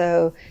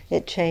 so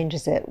it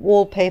changes it.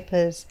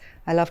 Wallpapers,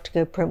 I love to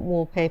go print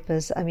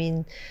wallpapers. I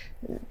mean,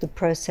 the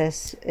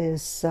process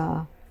is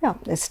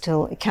it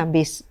still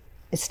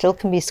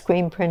can be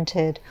screen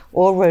printed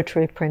or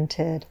rotary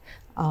printed,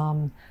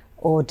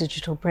 or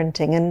digital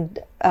printing, and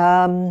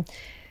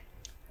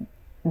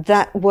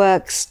that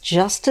works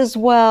just as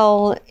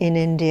well in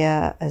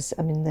India as,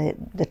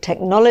 the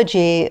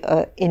technology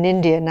in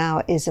India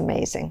now is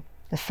amazing.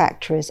 The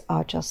factories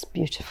are just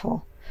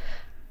beautiful.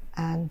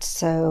 And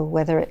so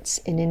whether it's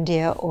in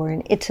India or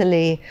in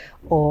Italy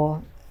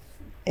or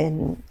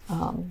in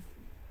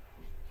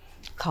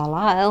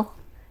Carlisle,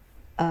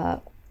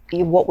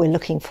 what we're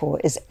looking for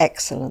is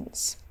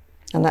excellence.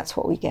 And that's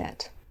what we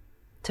get.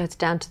 So it's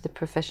down to the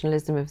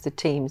professionalism of the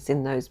teams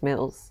in those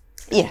mills.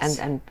 Yes.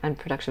 And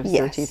production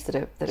facilities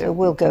that So are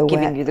we'll go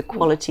giving you the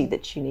quality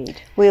that you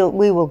need. We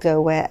will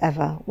go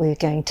wherever we're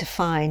going to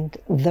find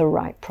the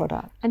right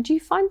product. And do you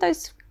find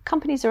those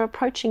companies are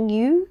approaching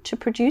you to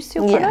produce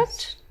your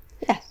product?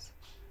 Yes.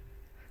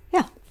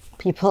 Yeah.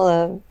 People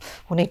are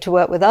wanting to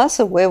work with us,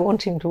 or we're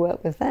wanting to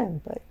work with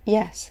them. But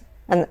yes.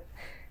 And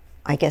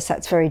I guess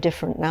that's very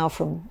different now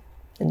from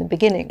in the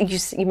beginning.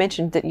 You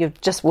mentioned that you're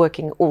just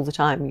working all the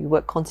time. You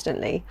work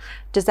constantly.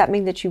 Does that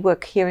mean that you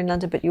work here in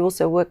London, but you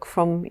also work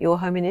from your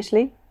home in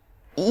Italy?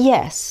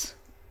 Yes,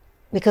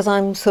 because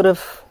I'm sort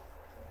of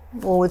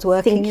always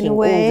working Thinking in a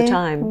way. all the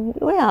time.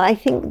 Well, I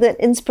think that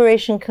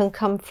inspiration can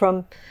come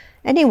from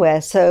anywhere.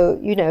 So,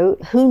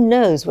 who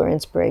knows where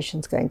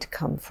inspiration's going to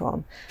come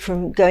from?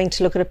 From going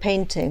to look at a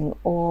painting,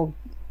 or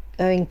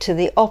going to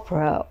the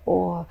opera,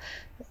 or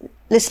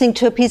listening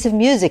to a piece of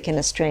music in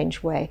a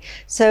strange way.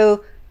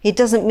 So it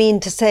doesn't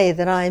mean to say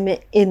that I'm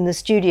in the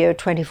studio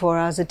 24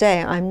 hours a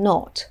day. I'm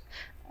not.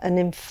 And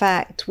in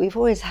fact, we've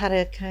always had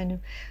a kind of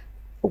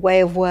a way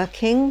of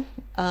working.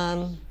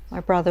 My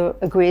brother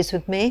agrees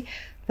with me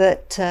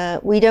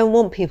that we don't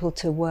want people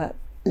to work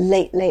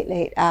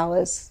late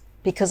hours,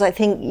 because I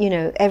think,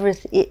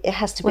 it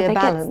has to be a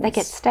balance. They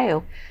get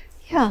stale.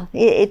 Yeah,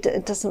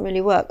 it doesn't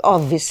really work.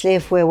 Obviously,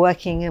 if we're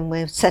working and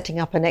we're setting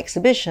up an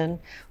exhibition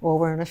or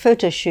we're on a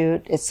photo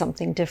shoot, it's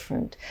something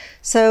different.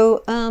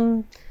 So,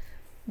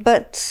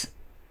 but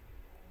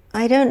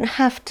I don't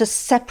have to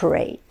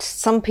separate.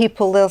 Some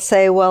people, they'll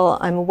say, well,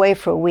 I'm away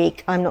for a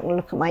week, I'm not going to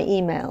look at my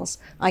emails.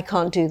 I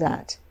can't do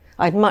that.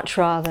 I'd much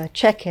rather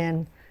check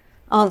in,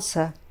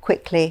 answer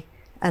quickly,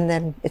 and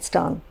then it's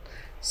done.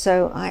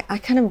 So I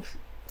kind of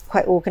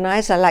quite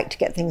organised. I like to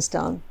get things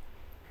done.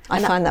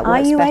 I find that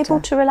works better. Are you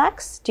able to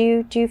relax?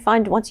 Do you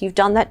find once you've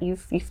done that,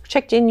 you've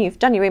checked in, you've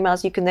done your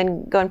emails, you can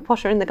then go and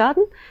potter in the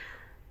garden?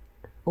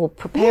 Or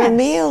prepare a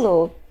meal,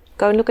 or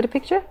go and look at a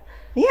picture?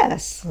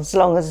 Yes, as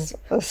long as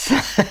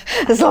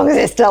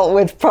it's dealt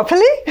with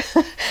properly.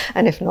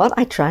 And if not,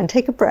 I try and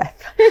take a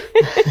breath.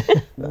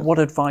 What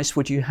advice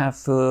would you have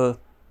for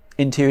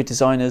interior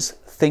designers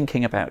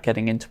thinking about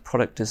getting into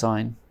product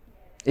design?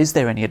 Is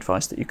there any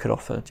advice that you could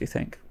offer, do you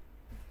think?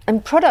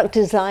 And product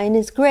design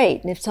is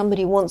great. And if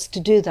somebody wants to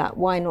do that,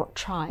 why not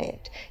try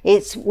it?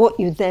 It's what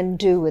you then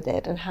do with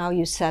it and how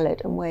you sell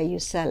it and where you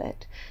sell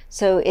it.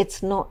 So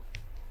it's not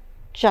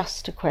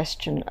just a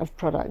question of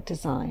product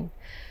design.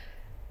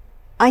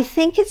 I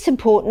think it's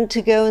important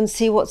to go and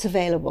see what's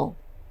available.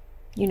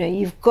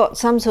 You've got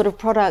some sort of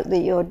product that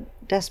you're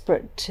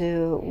desperate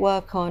to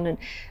work on,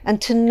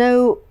 and to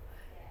know,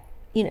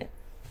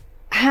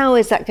 how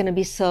is that going to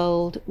be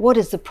sold? What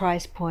is the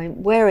price point?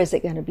 Where is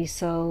it going to be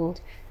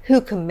sold? Who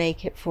can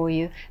make it for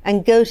you?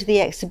 And go to the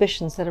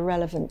exhibitions that are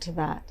relevant to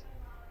that.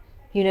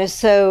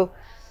 So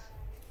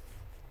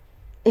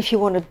if you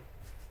want to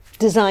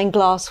design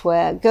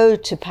glassware, go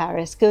to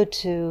Paris, go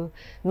to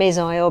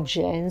Maison et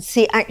Objet and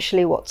see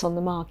actually what's on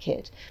the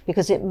market,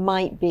 because it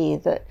might be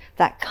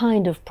that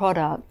kind of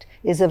product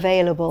is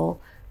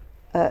available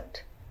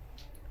at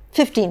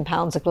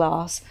 £15 a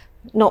glass,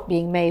 not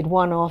being made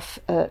one-off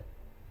at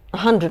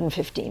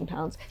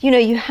 £115.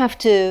 You have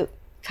to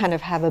kind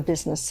of have a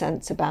business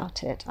sense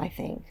about it, I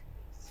think.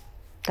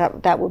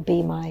 That would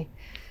be my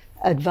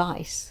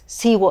advice.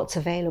 See what's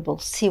available,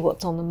 see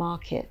what's on the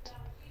market.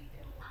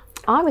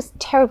 I was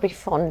terribly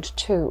fond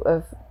too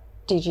of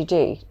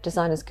DGD,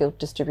 Designers Guild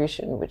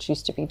Distribution, which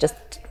used to be just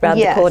round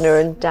the corner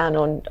and down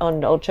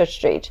on Old Church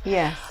Street.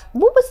 Yes.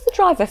 What was the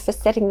driver for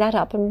setting that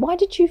up, and why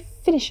did you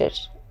finish it?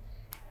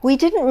 We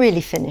didn't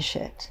really finish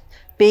it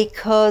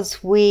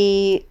because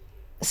we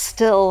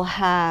still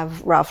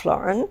have Ralph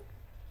Lauren.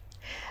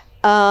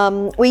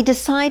 We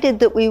decided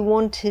that we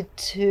wanted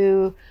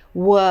to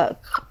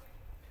work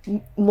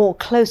more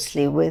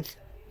closely with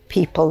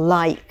people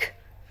like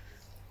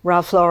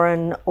Ralph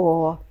Lauren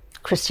or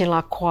Christian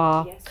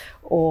Lacroix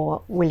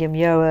or William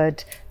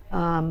Yoward,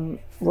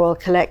 Royal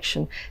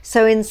Collection.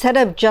 So instead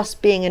of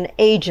just being an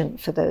agent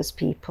for those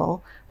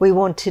people, we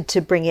wanted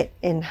to bring it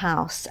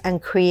in-house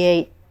and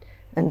create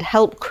and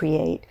help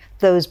create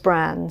those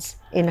brands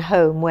in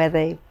home where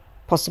they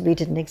possibly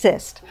didn't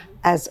exist,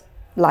 as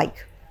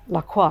like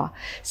Lacroix.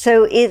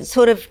 So it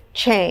sort of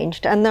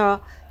changed, and there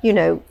are,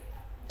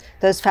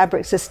 those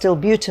fabrics are still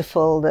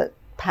beautiful that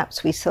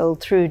perhaps we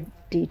sold through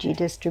DG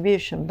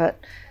distribution, but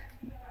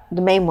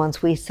the main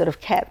ones we sort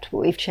of kept, but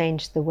we've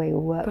changed the way we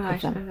work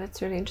with them. Oh,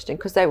 that's really interesting,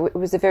 because it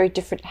was a very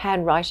different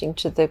handwriting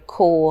to the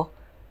core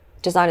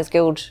Designers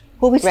Guild.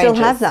 Well, we still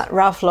ranges. have that.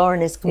 Ralph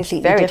Lauren is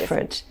completely very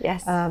different.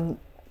 Yes.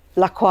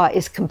 Lacroix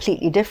is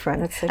completely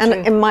different. That's so and,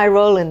 true. and my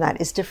role in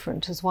that is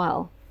different as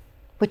well.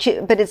 But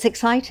it's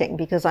exciting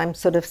because I'm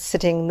sort of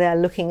sitting there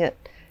looking at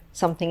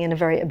something in a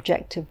very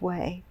objective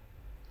way.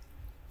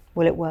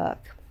 Will it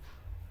work?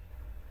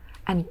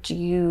 And do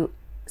you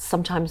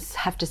sometimes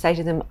have to say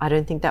to them, I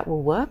don't think that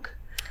will work?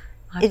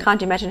 I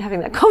can't imagine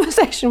having that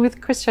conversation with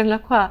Christian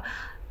Lacroix.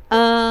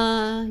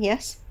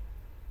 Yes,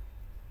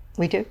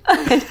 we do.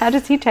 And how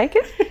does he take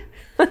it?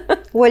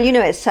 Well,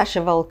 it's Sasha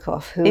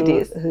Volkov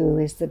who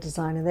is the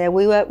designer there.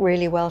 We work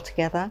really well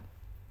together.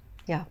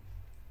 Yeah.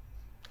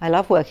 I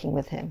love working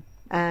with him.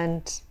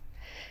 And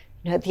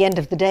at the end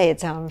of the day,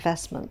 it's our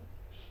investment.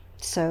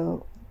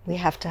 So we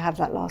have to have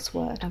that last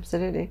word.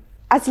 Absolutely.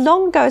 As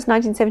long ago as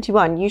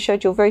 1971, you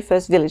showed your very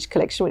first village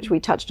collection, which we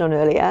touched on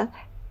earlier,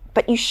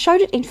 but you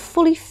showed it in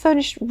fully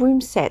furnished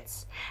room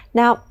sets.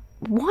 Now,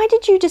 why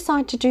did you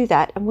decide to do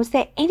that? And was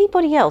there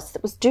anybody else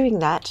that was doing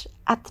that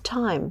at the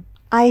time?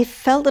 I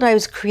felt that I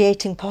was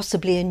creating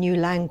possibly a new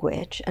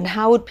language, and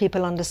how would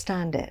people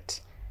understand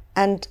it?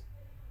 And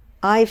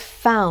I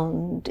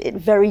found it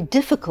very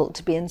difficult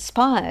to be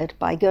inspired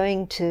by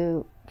going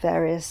to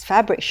various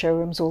fabric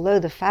showrooms, although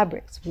the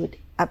fabrics were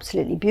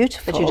absolutely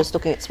beautiful. But you're just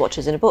looking at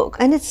swatches in a book.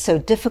 And it's so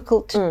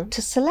difficult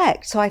to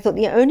select. So I thought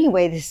the only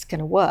way this is going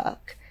to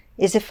work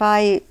is if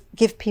I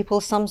give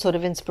people some sort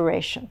of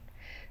inspiration.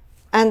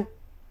 And,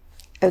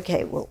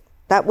 okay, well,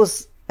 that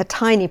was a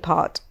tiny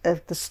part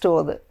of the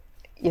store that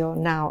you're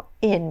now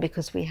in,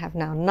 because we have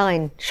now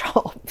 9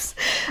 shops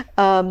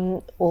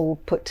all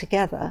put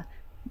together.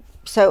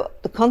 So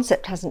the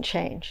concept hasn't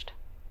changed.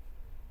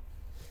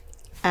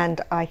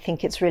 And I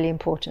think it's really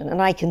important.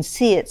 And I can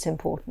see it's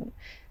important.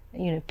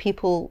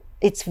 People,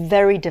 it's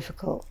very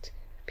difficult.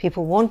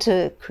 People want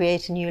to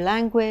create a new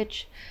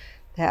language.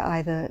 They're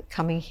either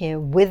coming here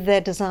with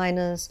their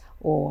designers,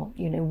 or,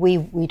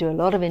 we do a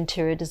lot of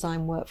interior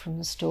design work from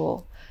the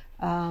store,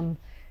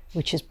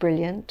 which is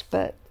brilliant.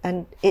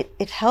 And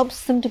it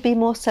helps them to be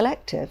more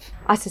selective.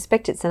 I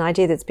suspect it's an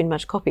idea that's been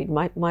much copied.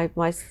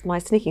 My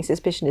sneaking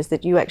suspicion is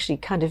that you actually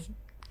kind of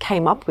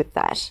came up with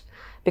that,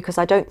 because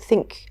I don't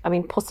think,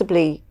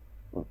 possibly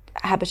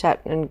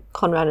Habitat and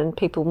Conrad and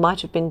people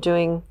might have been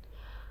doing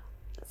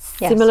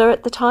similar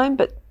at the time,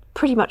 but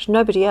pretty much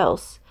nobody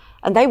else.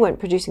 And they weren't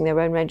producing their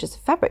own ranges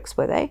of fabrics,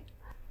 were they?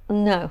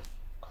 No.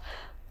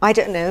 I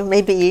don't know,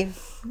 maybe,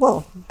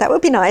 well, that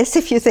would be nice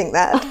if you think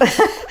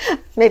that.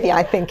 Maybe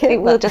I think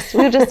it. We'll just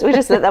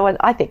let that one,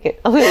 I think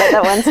it. We'll let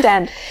that one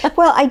stand.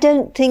 Well, I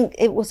don't think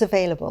it was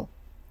available.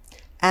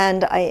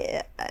 And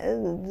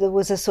there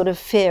was a sort of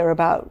fear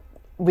about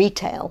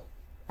retail.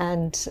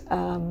 And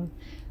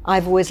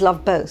I've always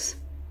loved both.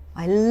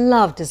 I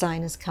love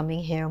designers coming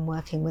here and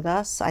working with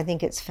us. I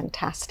think it's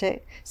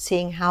fantastic,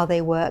 seeing how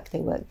they work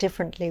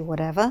differently,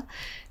 whatever.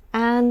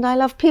 And I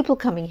love people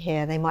coming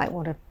here. They might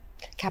want a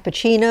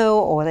cappuccino,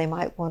 or they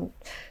might want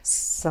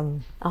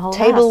some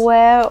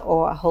tableware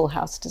or a whole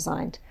house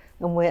designed.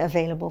 And we're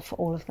available for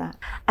all of that.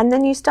 And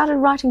then you started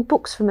writing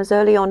books from as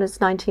early on as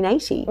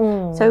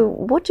 1980. So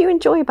what do you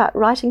enjoy about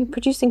writing and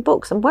producing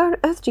books? And where on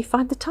earth do you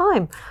find the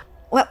time?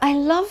 Well, I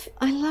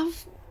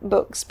love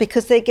books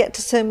because they get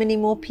to so many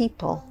more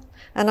people.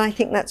 And I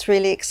think that's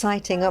really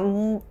exciting.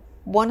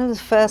 One of the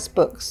first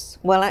books,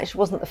 well, actually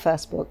it wasn't the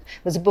first book,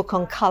 it was a book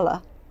on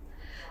colour.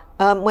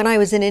 When I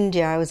was in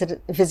India, I was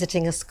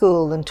visiting a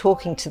school and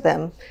talking to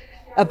them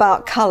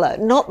about colour.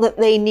 Not that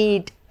they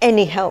need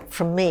any help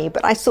from me,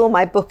 but I saw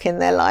my book in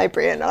their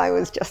library and I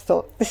just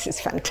thought, this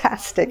is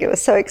fantastic. It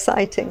was so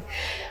exciting.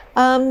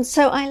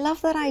 So I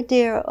love that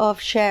idea of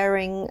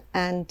sharing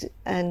and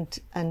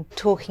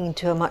talking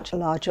to a much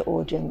larger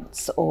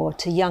audience, or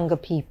to younger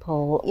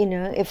people.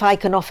 If I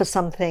can offer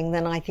something,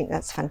 then I think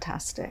that's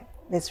fantastic.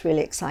 It's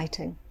really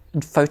exciting.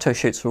 And photo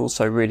shoots are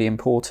also really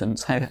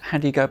important. How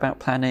do you go about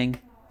planning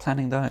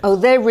those? Oh,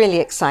 they're really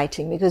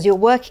exciting because you're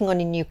working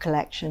on a new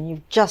collection.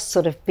 You've just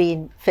sort of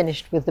been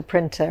finished with the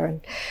printer,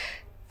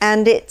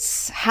 and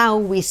it's how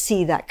we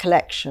see that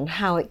collection,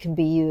 how it can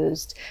be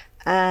used.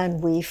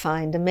 And we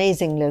find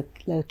amazing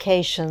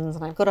locations,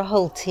 and I've got a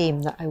whole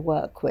team that I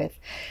work with.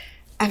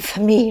 And for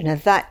me,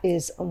 that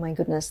is, oh my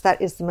goodness,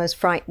 that is the most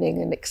frightening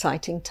and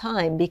exciting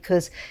time,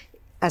 because,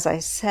 as I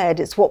said,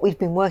 it's what we've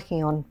been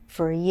working on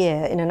for a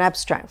year in an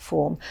abstract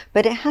form,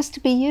 but it has to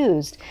be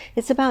used.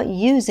 It's about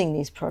using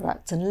these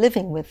products and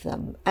living with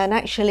them and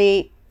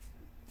actually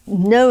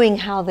knowing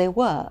how they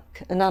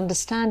work and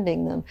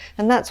understanding them.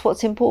 And that's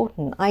what's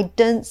important. I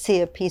don't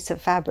see a piece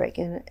of fabric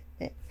in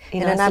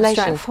an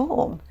abstract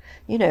form.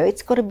 You know,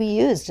 it's got to be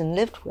used and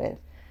lived with.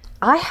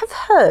 I have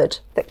heard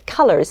that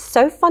colour is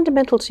so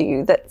fundamental to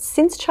you that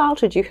since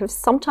childhood you have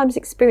sometimes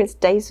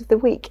experienced days of the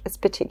week as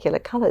particular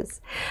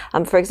colours.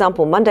 For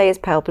example, Monday is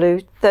pale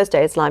blue,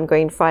 Thursday is lime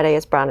green, Friday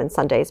is brown and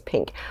Sunday is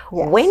pink.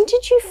 Yes. When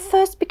did you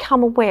first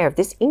become aware of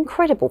this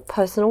incredible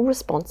personal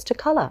response to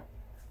colour?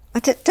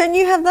 Don't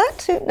you have that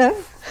too? No?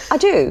 I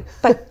do,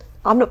 but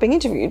I'm not being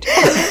interviewed.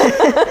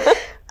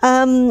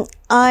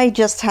 I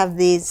just have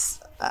these,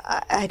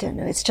 I don't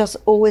know, it's just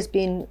always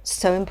been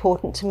so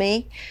important to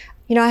me.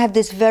 You know, I have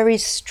this very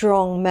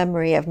strong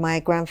memory of my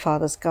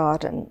grandfather's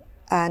garden,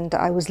 and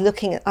I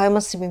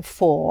must have been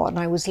 4, and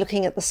I was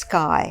looking at the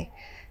sky,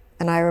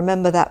 and I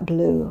remember that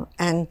blue,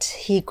 and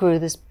he grew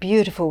this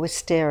beautiful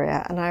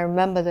wisteria, and I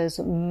remember those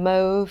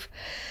mauve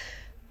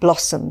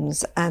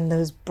blossoms and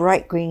those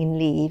bright green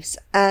leaves,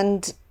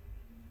 and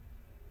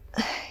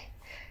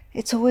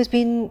it's always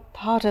been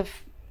part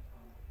of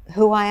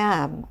who I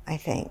am, I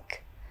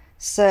think.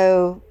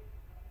 So,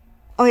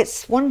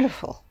 it's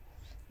wonderful.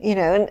 You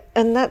know,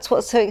 and that's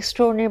what's so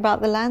extraordinary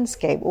about the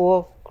landscape,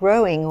 or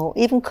growing, or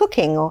even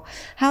cooking, or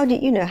how do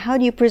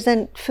you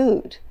present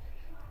food?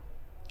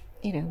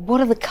 You know,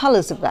 what are the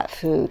colours of that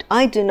food?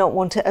 I do not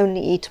want to only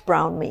eat a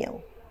brown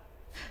meal.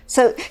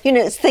 So, you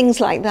know, it's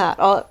things like that.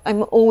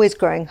 I'm always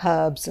growing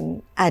herbs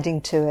and adding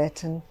to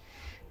it, and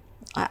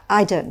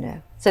I don't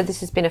know. So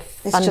this has been a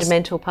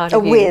fundamental part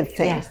of you. A weird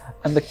thing. Yes.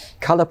 And the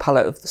colour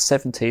palette of the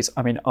 70s,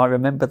 I mean, I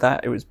remember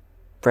that. It was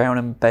brown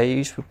and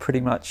beige were pretty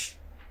much...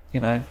 You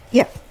know,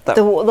 yeah,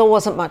 there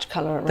wasn't much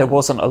colour around. There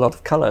wasn't a lot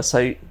of colour.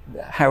 So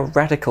how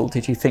radical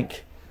did you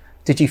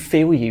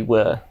feel you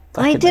were?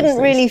 I didn't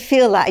really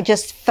feel that. I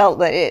just felt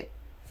that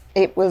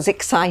it was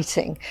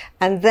exciting.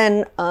 And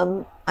then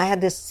I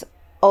had this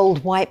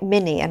old white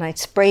Mini, and I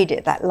sprayed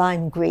it that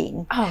lime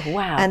green. Oh,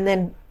 wow. And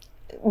then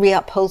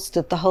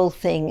reupholstered the whole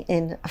thing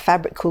in a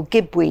fabric called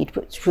gibweed,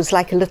 which was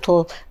like a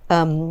little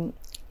green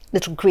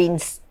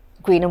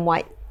and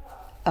white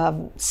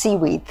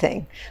seaweed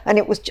thing, and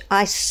it was.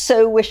 I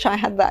so wish I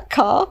had that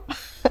car.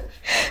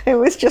 It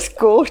was just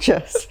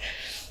gorgeous.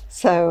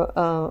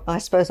 So I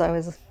suppose I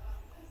was a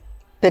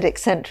bit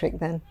eccentric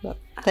then. But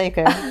there you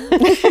go.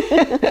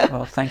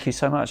 Well, thank you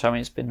so much. I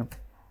mean, it's been a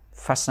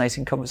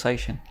fascinating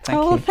conversation. Thank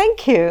you. Oh,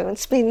 thank you.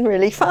 It's been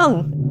really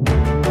fun.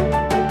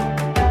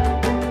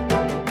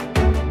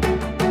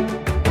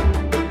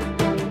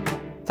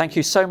 Thank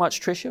you so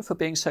much, Tricia, for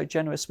being so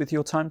generous with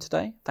your time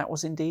today. That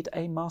was indeed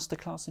a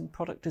masterclass in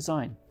product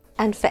design.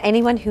 And for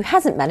anyone who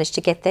hasn't managed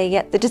to get there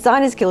yet, the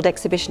Designers Guild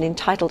exhibition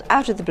entitled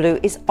Out of the Blue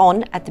is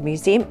on at the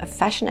Museum of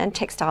Fashion and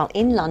Textile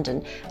in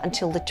London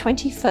until the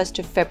 21st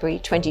of February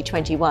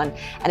 2021.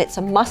 And it's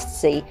a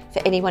must-see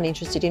for anyone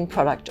interested in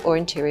product or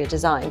interior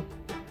design.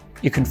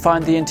 You can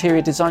find the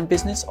Interior Design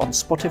Business on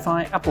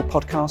Spotify, Apple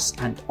Podcasts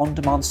and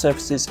on-demand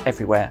services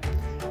everywhere.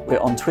 We're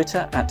on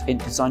Twitter at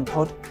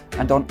IntDesignPod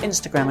and on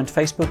Instagram and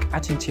Facebook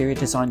at Interior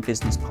Design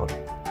Business Pod.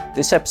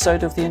 This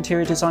episode of the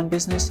Interior Design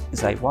Business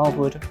is a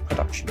Wildwood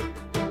production.